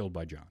then get killed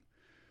by John.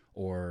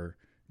 Or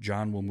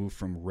John will move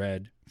from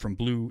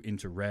blue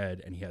into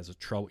red, and he has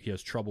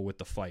trouble with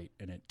the fight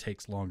and it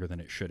takes longer than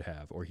it should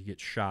have. Or he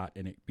gets shot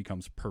and it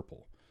becomes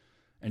purple.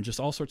 And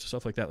just all sorts of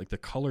stuff like that. Like the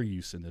color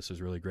use in this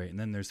is really great. And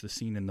then there's the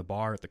scene in the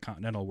bar at the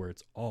Continental where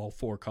it's all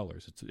 4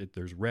 colors.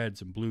 There's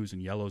reds and blues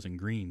and yellows and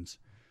greens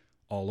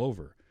all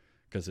over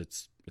because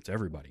it's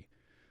everybody.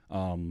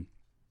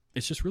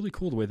 It's just really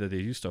cool the way that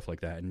they do stuff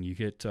like that. And you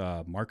get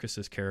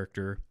Marcus's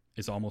character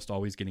is almost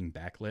always getting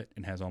backlit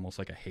and has almost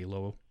like a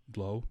halo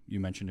glow. You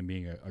mentioned him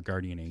being a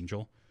guardian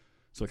angel,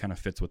 so it kind of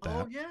fits with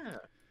that. Oh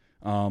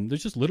yeah.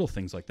 There's just little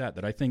things like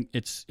that I think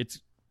it's.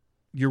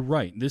 You're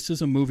right. This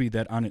is a movie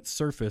that on its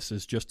surface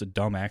is just a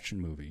dumb action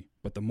movie,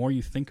 but the more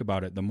you think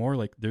about it, the more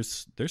like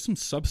there's some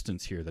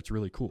substance here that's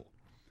really cool.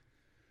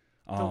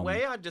 The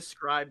way I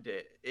described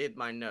it in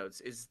my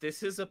notes is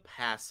this is a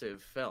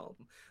passive film.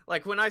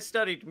 Like when I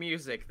studied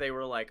music, they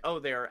were like, oh,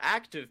 there are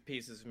active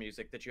pieces of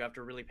music that you have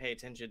to really pay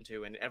attention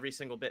to in every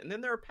single bit. And then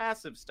there are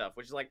passive stuff,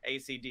 which is like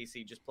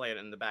AC/DC, just play it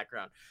in the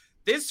background.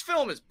 This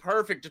film is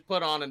perfect to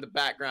put on in the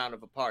background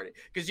of a party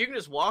because you can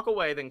just walk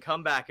away, then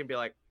come back and be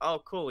like,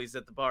 oh, cool, he's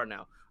at the bar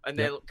now. And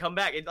then come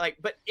back.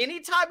 But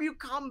anytime you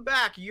come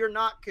back, you're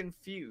not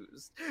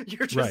confused.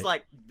 You're just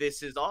like,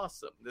 this is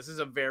awesome. This is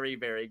a very,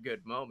 very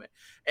good moment.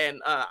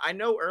 And I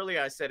know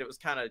earlier I said it was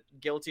kind of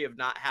guilty of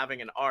not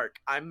having an arc.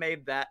 I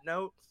made that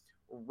note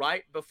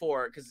right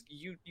before because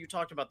you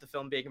talked about the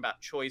film being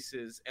about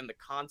choices and the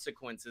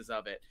consequences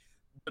of it.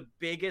 The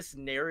biggest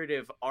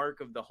narrative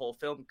arc of the whole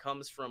film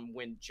comes from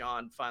when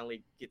John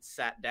finally gets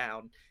sat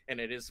down. And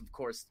it is, of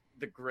course,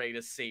 the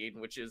greatest scene,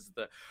 which is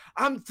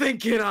I'm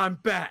thinking I'm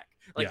back.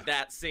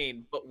 That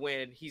scene, but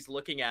when he's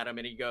looking at him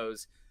and he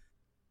goes,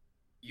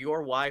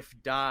 your wife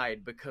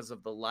died because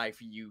of the life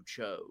you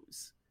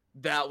chose.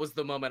 That was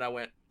the moment I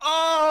went,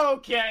 oh,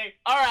 okay,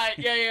 all right,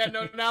 yeah,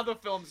 no, now the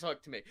film's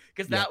hooked me.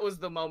 Because that was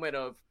the moment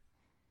of,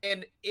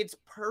 and it's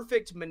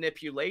perfect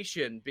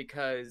manipulation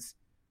because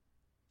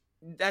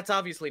that's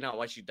obviously not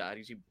why she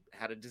died. She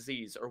had a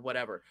disease or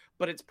whatever.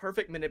 But it's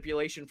perfect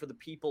manipulation for the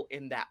people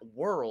in that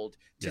world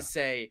to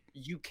say,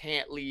 you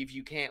can't leave,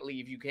 you can't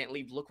leave, you can't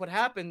leave. Look what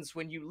happens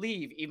when you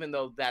leave, even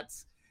though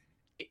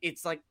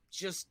it's like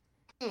just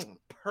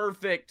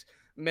perfect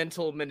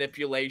mental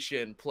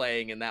manipulation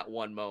playing in that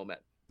one moment.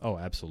 Oh,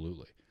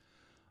 absolutely.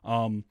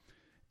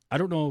 I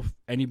don't know if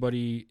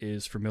anybody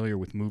is familiar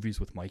with movies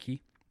with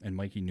Mikey and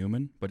Mikey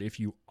Newman, but if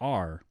you're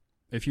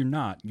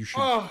not,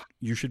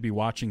 you should be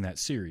watching that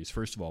series,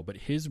 first of all. But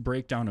his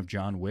breakdown of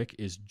John Wick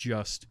is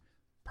just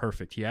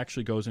perfect. He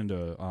actually goes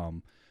into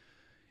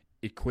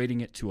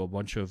equating it to a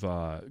bunch of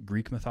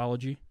Greek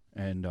mythology,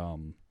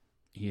 and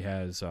he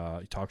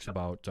talks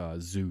about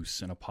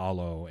Zeus and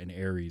Apollo and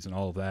Ares and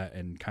all of that,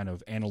 and kind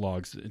of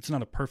analogs. It's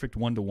not a perfect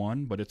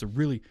one-to-one, but it's a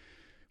really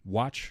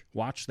watch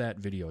that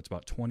video. It's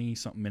about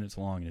 20-something minutes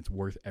long, and it's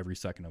worth every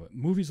second of it.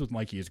 Movies with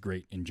Mikey is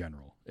great in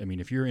general. I mean,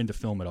 if you're into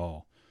film at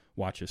all,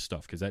 watch his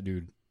stuff, because that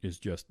dude is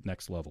just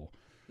next level,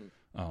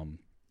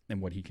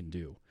 and what he can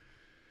do.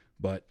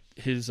 But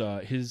his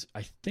I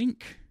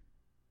think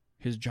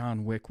his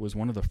John Wick was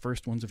one of the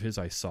first ones of his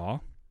I saw,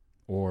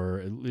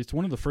 or it's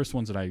one of the first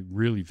ones that I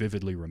really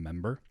vividly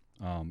remember.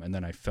 And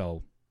then I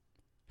fell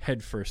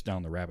headfirst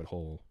down the rabbit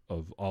hole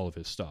of all of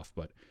his stuff.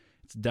 But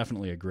it's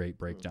definitely a great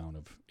breakdown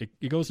of it.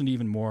 It goes into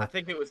even more. I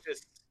think it was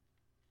just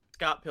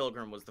Scott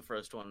Pilgrim was the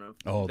first one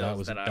of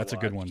that's a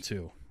good one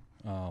too.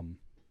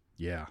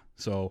 Yeah,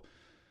 so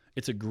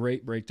it's a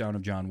great breakdown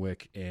of John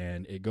Wick,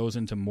 and it goes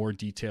into more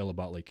detail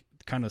about like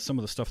kind of some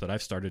of the stuff that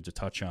I've started to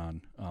touch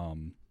on.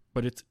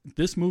 But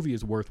this movie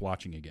is worth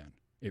watching again.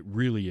 It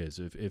really is.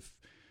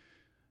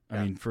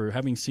 I mean, for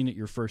having seen it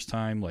your first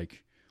time,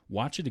 like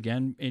watch it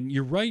again. And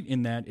you're right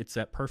in that it's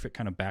that perfect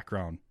kind of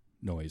background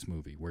noise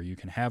movie where you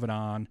can have it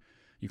on,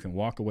 you can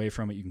walk away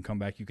from it, you can come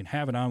back, you can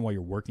have it on while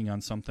you're working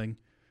on something.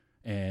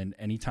 And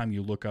anytime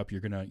you look up,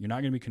 you're not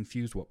gonna be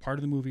confused what part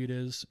of the movie it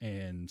is,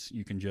 and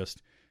you can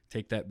just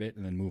take that bit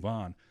and then move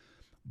on.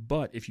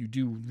 But if you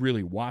do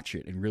really watch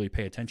it and really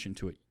pay attention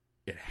to it,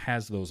 it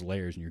has those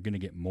layers, and you're gonna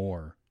get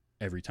more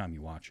every time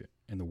you watch it.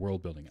 And the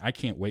world building, I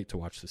can't wait to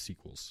watch the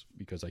sequels,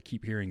 because I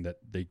keep hearing that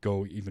they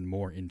go even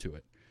more into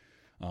it.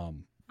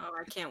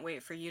 I can't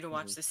wait for you to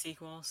watch the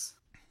sequels.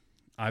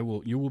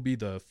 You will be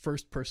the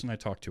first person I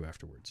talk to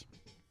afterwards.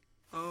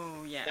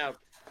 Oh yeah. Now,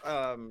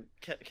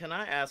 can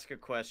I ask a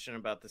question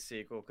about the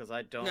sequel? Because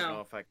I don't know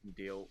if I can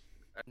deal.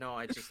 No,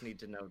 I just need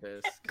to know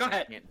this. Go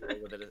ahead. I can't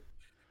deal with it.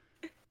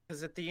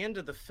 Because at the end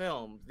of the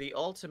film, the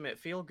ultimate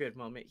feel-good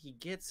moment, he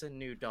gets a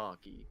new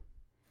doggy.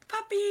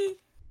 Puppy!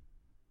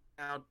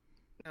 Now,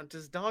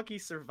 does Doggy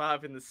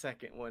survive in the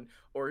second one?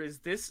 Or is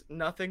this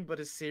nothing but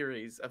a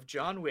series of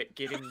John Wick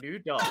getting new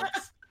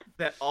dogs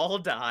that all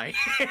die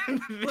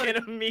and then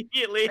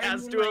immediately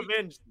has to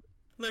avenge them?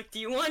 Look, do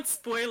you want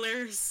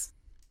spoilers?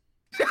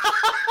 No!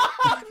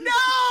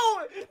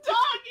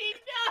 Doggy,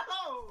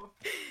 no!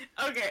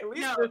 Okay, at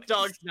least this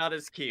dog's not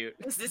as cute.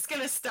 Is this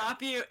gonna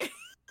stop you?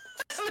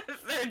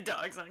 Their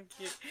dog's not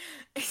cute.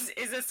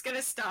 Is this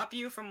gonna stop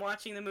you from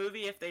watching the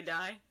movie if they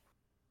die?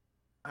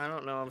 I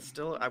don't know.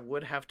 I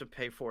would have to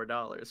pay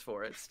 $4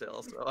 for it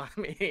still. So, I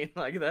mean,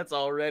 like, that's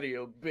already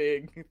a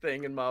big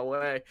thing in my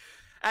way.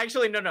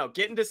 Actually, no.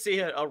 Getting to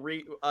see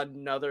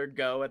another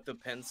go at the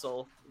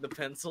pencil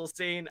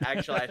scene,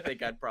 actually, I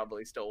think I'd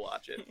probably still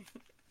watch it.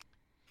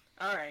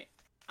 All right.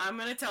 I'm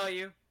going to tell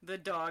you, the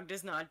dog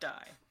does not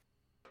die.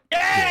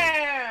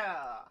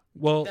 Yeah!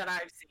 Well, that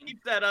I've seen.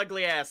 Keep that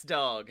ugly ass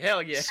dog.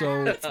 Hell yeah.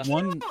 So, Leave the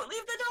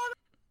dog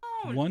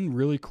alone. One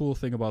really cool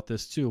thing about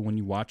this, too, when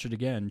you watch it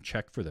again,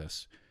 check for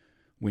this.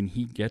 When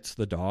he gets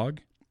the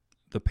dog,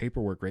 the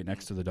paperwork right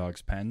next to the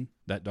dog's pen,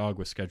 that dog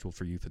was scheduled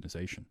for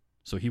euthanization.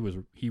 So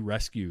he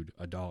rescued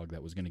a dog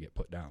that was going to get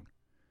put down,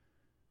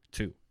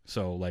 too.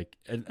 So, like,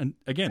 and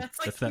again,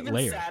 that's that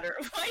layer. Sadder.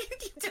 Why do you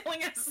keep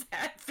telling us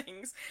sad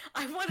things?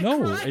 I want to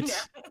cry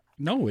now.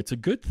 No, it's a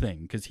good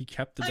thing, because he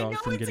kept the dog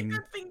from getting... I know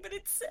it's a good thing, but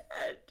it's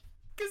sad.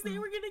 Because they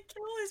were going to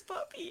kill his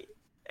puppy.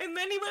 And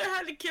then he would have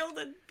had to kill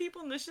the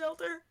people in the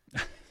shelter.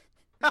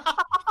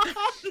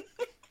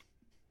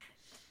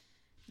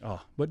 Oh,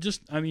 but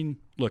just, I mean,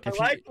 look. I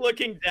like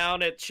looking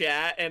down at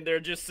chat, and they're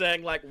just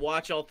saying, like,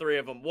 watch all three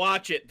of them.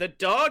 Watch it. The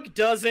dog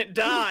doesn't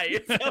die.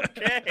 It's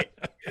okay.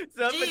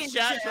 So the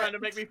chat trying to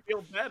make me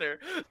feel better.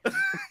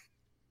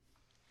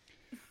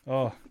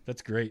 Oh,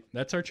 that's great.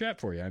 That's our chat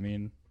for you. I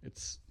mean,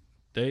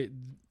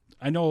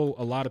 I know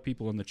a lot of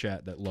people in the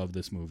chat that love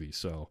this movie,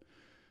 so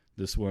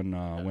this one,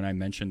 when I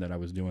mentioned that I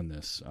was doing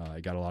this, I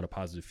got a lot of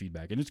positive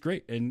feedback, and it's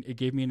great, and it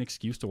gave me an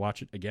excuse to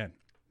watch it again,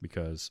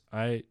 because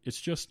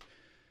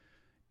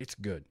it's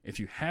good. If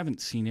you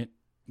haven't seen it,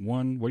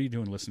 one, what are you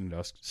doing listening to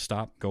us?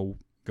 Stop, go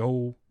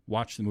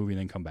watch the movie and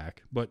then come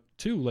back. But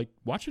two, like,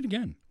 watch it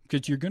again,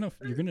 because you're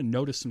gonna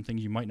notice some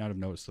things you might not have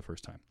noticed the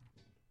first time.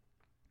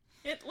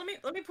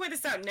 Let me point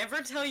this out.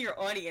 Never tell your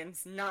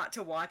audience not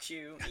to watch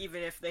you,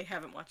 even if they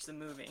haven't watched the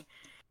movie.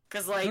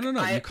 Because like No,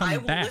 you come I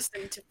will back.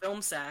 listen to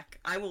Film Sack.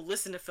 I will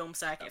listen to Film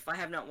Sack if I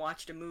have not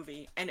watched a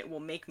movie, and it will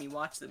make me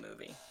watch the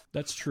movie.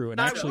 That's true.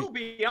 And I actually, will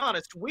be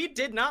honest, we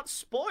did not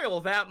spoil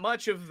that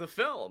much of the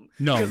film.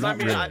 No, 'Cause,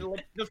 not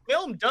really. the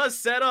film does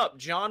set up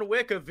John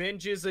Wick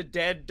avenges a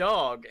dead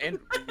dog, and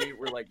we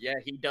were like, yeah,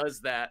 he does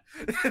that.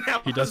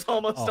 That he does was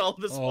almost all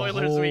the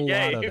spoilers we A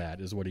gave. lot of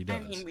that is what he does. I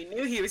mean, we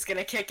knew he was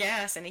gonna kick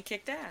ass, and he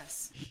kicked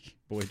ass.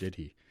 Boy, did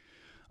he.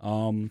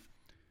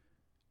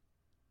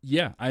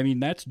 Yeah, I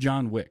mean, that's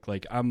John Wick.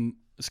 Like,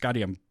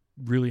 Scotty, I'm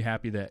really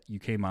happy that you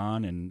came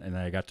on and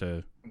I got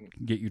to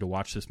get you to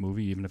watch this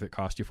movie, even if it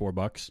cost you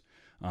 $4.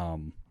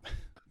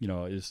 You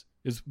know, is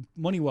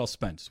money well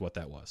spent is what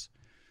that was.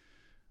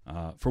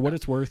 For what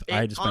it's worth, I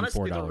had to spend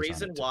honestly, $4 the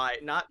reason on it. why,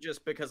 not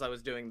just because I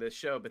was doing this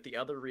show, but the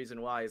other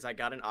reason why is I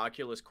got an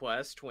Oculus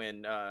Quest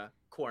when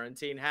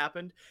quarantine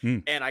happened,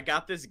 and I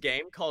got this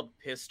game called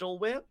Pistol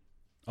Whip.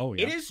 Oh,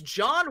 yeah. It is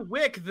John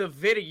Wick, the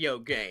video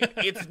game.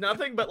 It's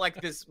nothing but like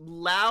this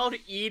loud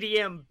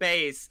EDM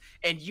bass,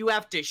 and you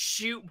have to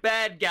shoot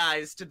bad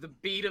guys to the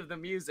beat of the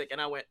music. And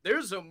I went,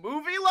 there's a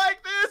movie like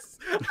this?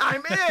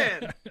 I'm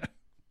in.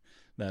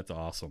 That's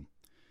awesome.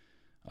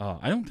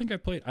 I don't think I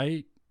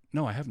played.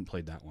 No, I haven't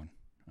played that one.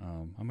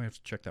 I might have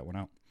to check that one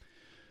out.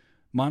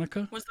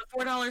 Monica? Was the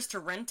 $4 to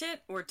rent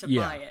it or to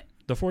Yeah. buy it?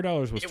 The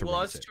 $4 was It to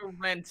was rent it. to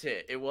rent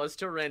it. It was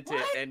to rent it.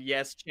 What? And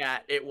yes,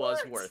 chat, it was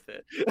What? worth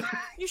it.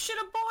 You should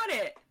have bought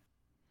it.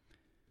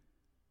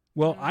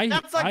 Well,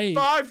 That's like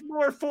 $5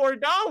 more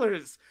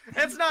 $4.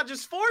 That's not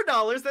just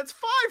 $4. That's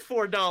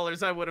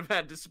 $4 I would have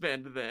had to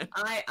spend then.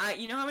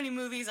 You know how many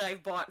movies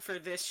I've bought for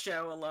this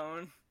show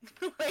alone?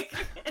 Like,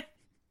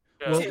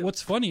 Well, Two.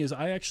 what's funny is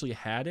I actually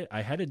had it.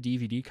 I had a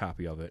DVD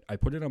copy of it. I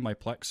put it on my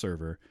Plex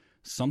server.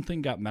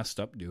 Something got messed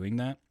up doing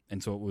that,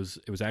 and so it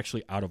was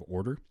actually out of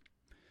order.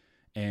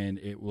 And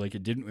it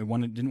didn't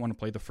want to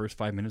play the first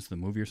 5 minutes of the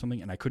movie or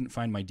something, and I couldn't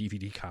find my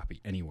DVD copy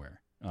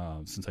anywhere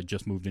since I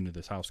just moved into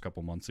this house a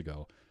couple months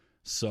ago.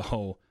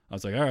 So I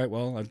was like, all right,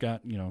 well, I've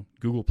got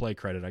Google Play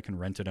credit. I can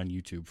rent it on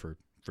YouTube for.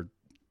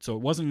 So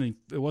it wasn't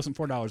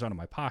 $4 out of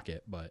my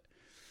pocket, but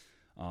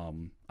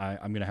I'm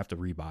gonna have to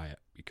rebuy it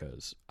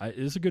because it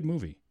is a good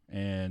movie,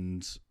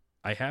 and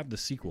I have the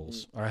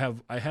sequels. Or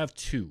I have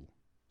 2,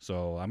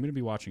 so I'm gonna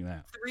be watching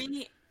that.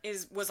 3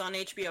 was on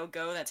HBO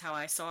Go. That's how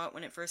I saw it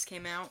when it first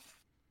came out.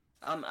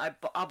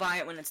 I'll buy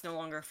it when it's no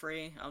longer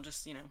free. I'll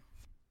just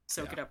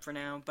soak it up for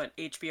now. But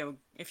HBO,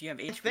 if you have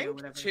I HBO, think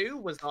whatever. 2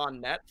 was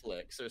on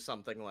Netflix or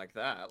something like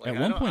that. Like,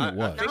 At one point it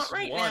was. I think Not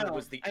right 1 now.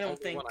 was the I don't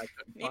only think. one I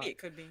couldn't Maybe find. it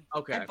could be.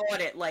 Okay. I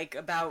bought it like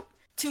about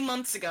 2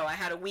 months ago. I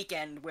had a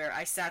weekend where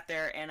I sat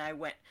there and I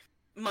went.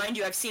 Mind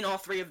you, I've seen all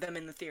 3 of them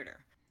in the theater.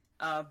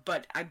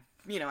 But I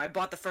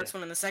bought the first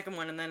one and the second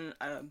one, and then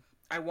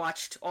I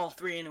watched all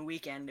 3 in a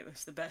weekend. It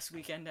was the best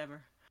weekend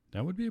ever.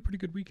 That would be a pretty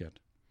good weekend.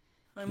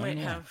 I Not might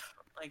gonna lie. have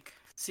like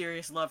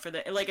serious love for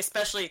that. Like,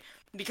 especially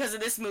because of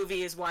this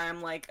movie is why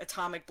I'm like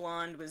Atomic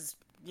Blonde was,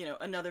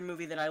 another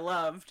movie that I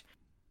loved.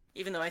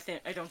 Even though I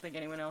don't think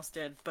anyone else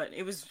did, but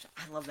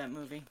I love that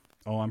movie.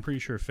 Oh, I'm pretty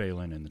sure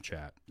Phelan in the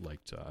chat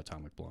liked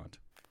Atomic Blonde.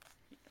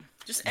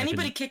 Just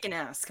anybody kicking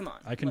ass, come on.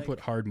 I can like, put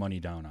hard money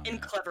down on in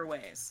that. clever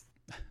ways.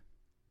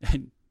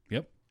 And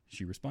yep,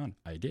 she responded.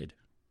 I did.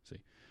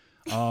 See.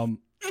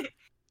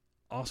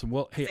 Awesome.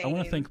 Well, hey, I want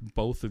to Same. thank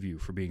both of you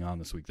for being on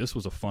this week. This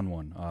was a fun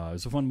one. It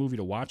was a fun movie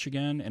to watch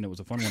again, and it was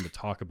a fun one to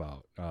talk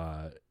about.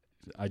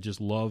 I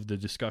just love the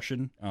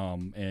discussion.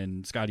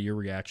 And Scotty, your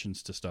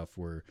reactions to stuff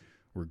were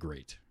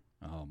great.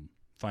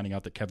 Finding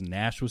out that Kevin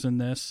Nash was in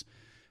this,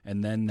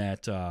 and then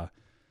that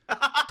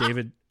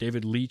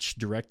David Leitch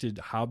directed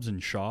Hobbs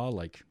and Shaw,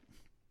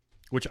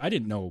 which I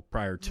didn't know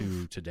prior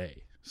to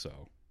today.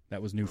 So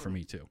that was new for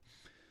me too.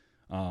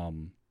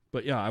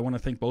 But yeah, I want to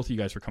thank both of you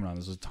guys for coming on.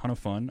 This was a ton of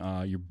fun.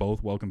 You're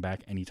both welcome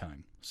back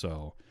anytime.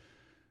 So,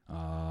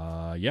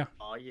 yeah,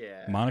 Oh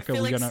yeah. Monica, I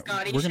feel we're like gonna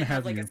Scotty we're should gonna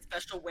have have like you. a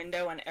special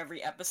window on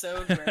every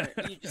episode where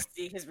you just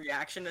see his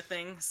reaction to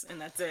things,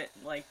 and that's it.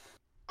 Like,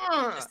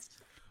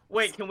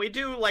 Wait, can we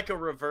do like a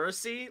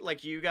reversey?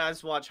 Like you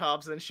guys watch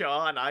Hobbs and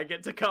Shaw, and I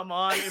get to come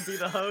on and be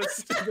the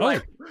host.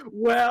 Like,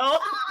 well,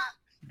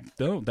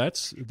 No,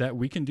 that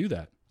we can do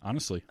that.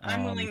 Honestly,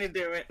 I'm willing to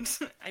do it.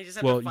 I just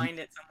have well, to find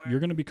it somewhere. You're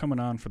going to be coming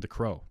on for The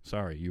Crow.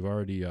 Sorry, you've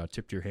already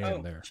tipped your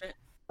hand there. Shit.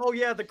 oh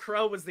yeah, The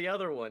Crow was the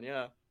other one.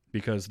 Yeah.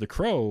 Because The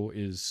Crow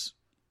is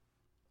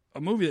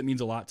a movie that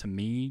means a lot to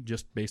me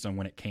just based on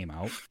when it came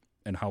out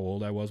and how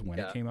old I was when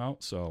it came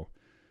out. So,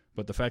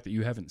 but the fact that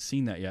you haven't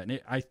seen that yet,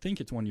 and I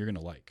think it's one you're going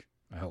to like.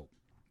 I hope,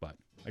 but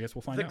I guess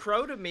we'll find The out.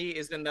 Crow to me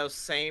is in those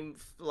same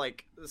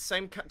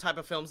type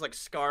of films like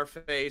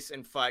Scarface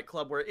and Fight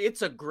Club, where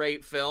it's a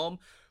great film.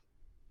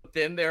 But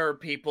then there are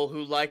people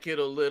who like it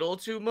a little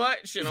too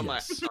much, and I'm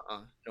Yes. like,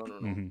 no,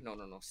 Mhm.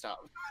 no,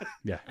 stop.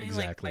 Yeah, I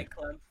exactly. like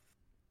Fight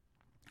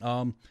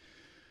Club.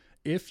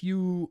 If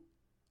you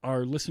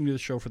are listening to the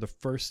show for the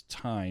first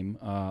time,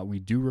 we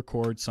do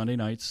record Sunday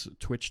nights,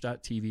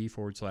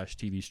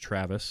 twitch.tv/TV's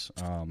Travis,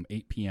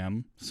 8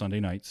 p.m.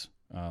 Sunday nights.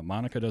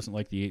 Monica doesn't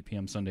like the 8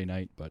 p.m. Sunday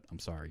night, but I'm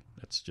sorry.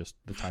 That's just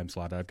the time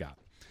slot I've got.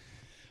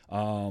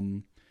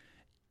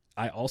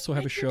 I also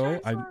have a show.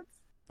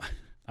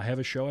 I have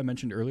a show I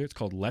mentioned earlier. It's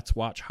called Let's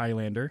Watch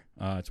Highlander.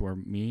 It's where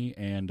me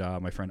and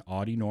my friend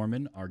Audie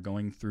Norman are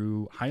going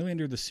through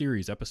Highlander the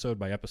series, episode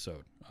by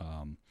episode.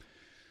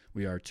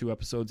 We are 2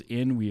 episodes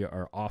in. We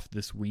are off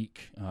this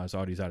week as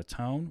Audie's out of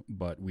town,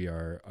 but we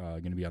are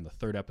going to be on the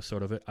 3rd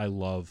episode of it. I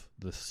love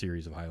the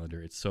series of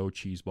Highlander. It's so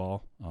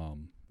cheeseball.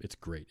 It's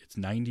great. It's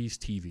 90s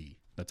TV.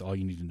 That's all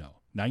you need to know.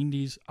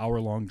 90s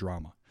hour-long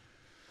drama.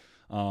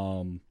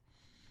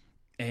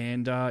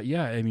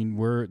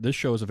 This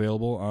show is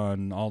available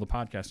on all the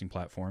podcasting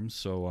platforms.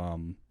 So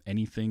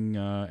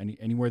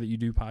anywhere that you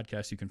do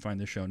podcasts, you can find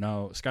this show.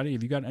 Now, Scotty,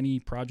 have you got any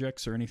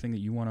projects or anything that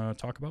you want to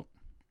talk about?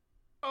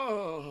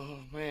 Oh,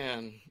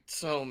 man,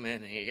 so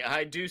many.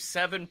 I do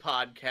 7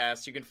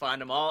 podcasts. You can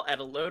find them all at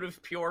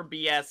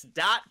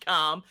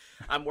aloadofpurebs.com.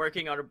 I'm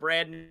working on a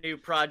brand new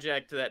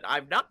project that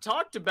I've not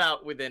talked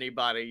about with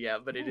anybody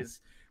yet, but it is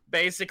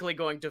basically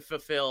going to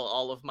fulfill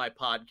all of my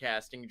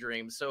podcasting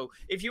dreams. So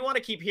if you want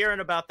to keep hearing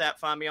about that,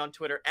 find me on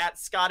Twitter at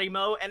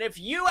ScottyMo. And if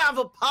you have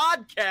a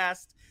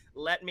podcast,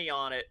 let me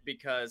on it,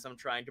 because I'm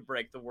trying to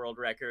break the world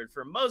record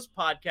for most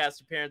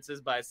podcast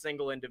appearances by a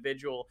single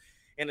individual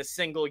in a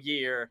single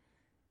year.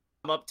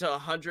 I'm up to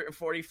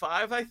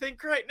 145, I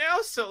think, right now.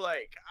 So,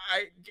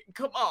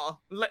 come on,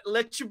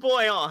 let your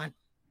boy on.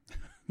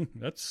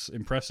 That's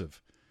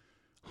impressive.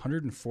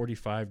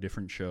 145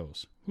 different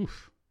shows.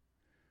 Oof.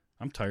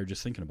 I'm tired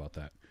just thinking about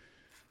that.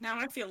 Now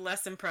I feel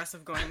less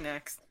impressive going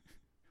next.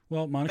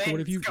 Well, Monica, Thanks, what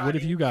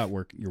have you got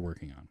you're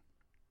working on?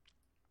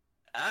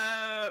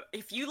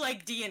 If you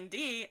like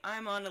D&D,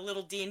 I'm on a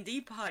little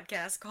D&D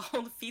podcast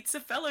called Feats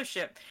of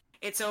Fellowship.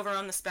 It's over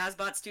on the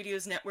Spazbot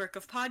Studios network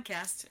of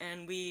podcasts,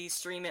 and we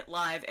stream it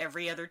live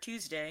every other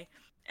Tuesday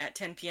at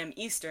 10 p.m.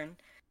 Eastern.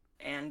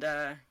 And,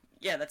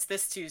 that's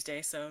this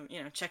Tuesday, so,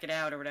 check it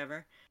out or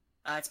whatever.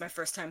 It's my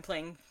first time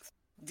playing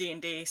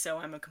D&D, so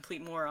I'm a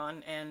complete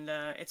moron, and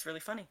it's really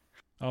funny.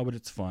 Oh, but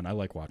it's fun. I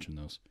like watching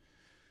those.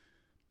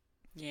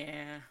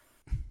 Yeah.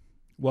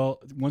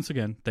 Well, once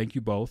again, thank you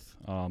both.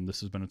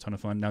 This has been a ton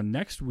of fun. Now,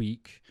 next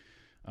week,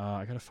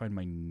 I got to find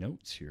my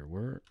notes here.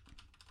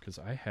 Because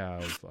I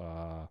have,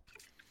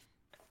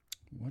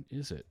 what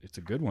is it? It's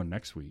a good one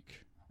next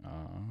week.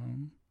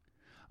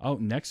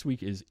 Next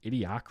week is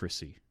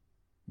Idiocracy,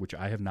 which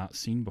I have not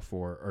seen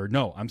before. Or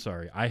no, I'm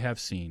sorry, I have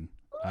seen.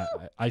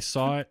 I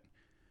saw it.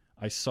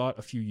 I saw it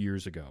a few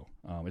years ago.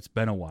 It's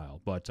been a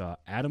while, but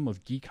Adam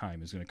of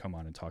Geekheim is going to come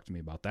on and talk to me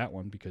about that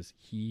one because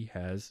he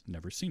has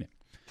never seen it.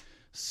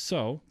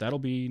 So that'll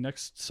be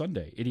next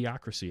Sunday,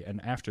 Idiocracy,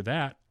 and after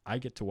that, I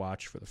get to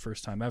watch for the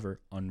first time ever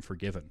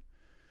Unforgiven.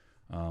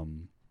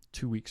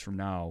 2 weeks from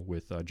now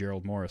with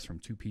Gerald Morris from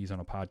Two Peas on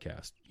a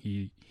Podcast.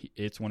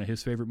 It's one of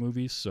his favorite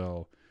movies,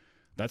 so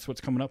that's what's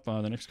coming up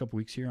the next couple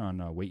weeks here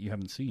on Wait You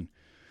Haven't Seen.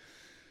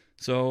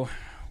 So,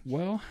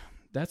 well,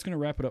 that's going to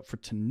wrap it up for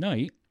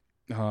tonight.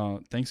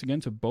 Thanks again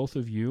to both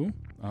of you.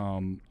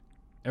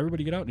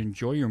 Everybody get out and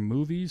enjoy your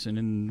movies, and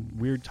in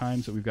weird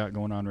times that we've got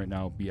going on right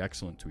now, be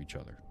excellent to each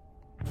other.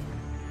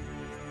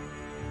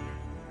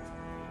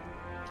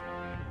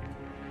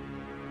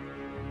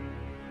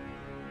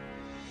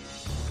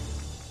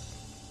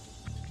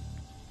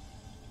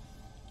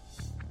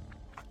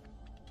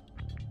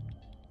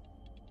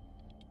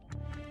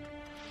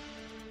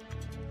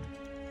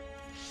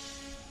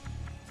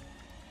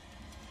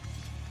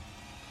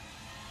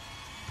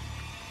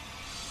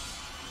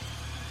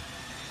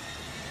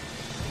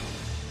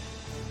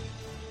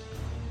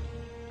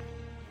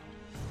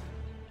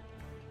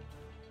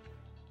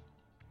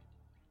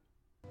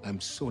 I'm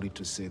sorry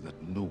to say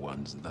that no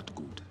one's that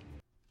good.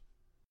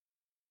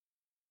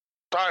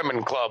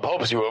 Diamond Club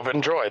hopes you have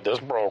enjoyed this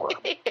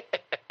program.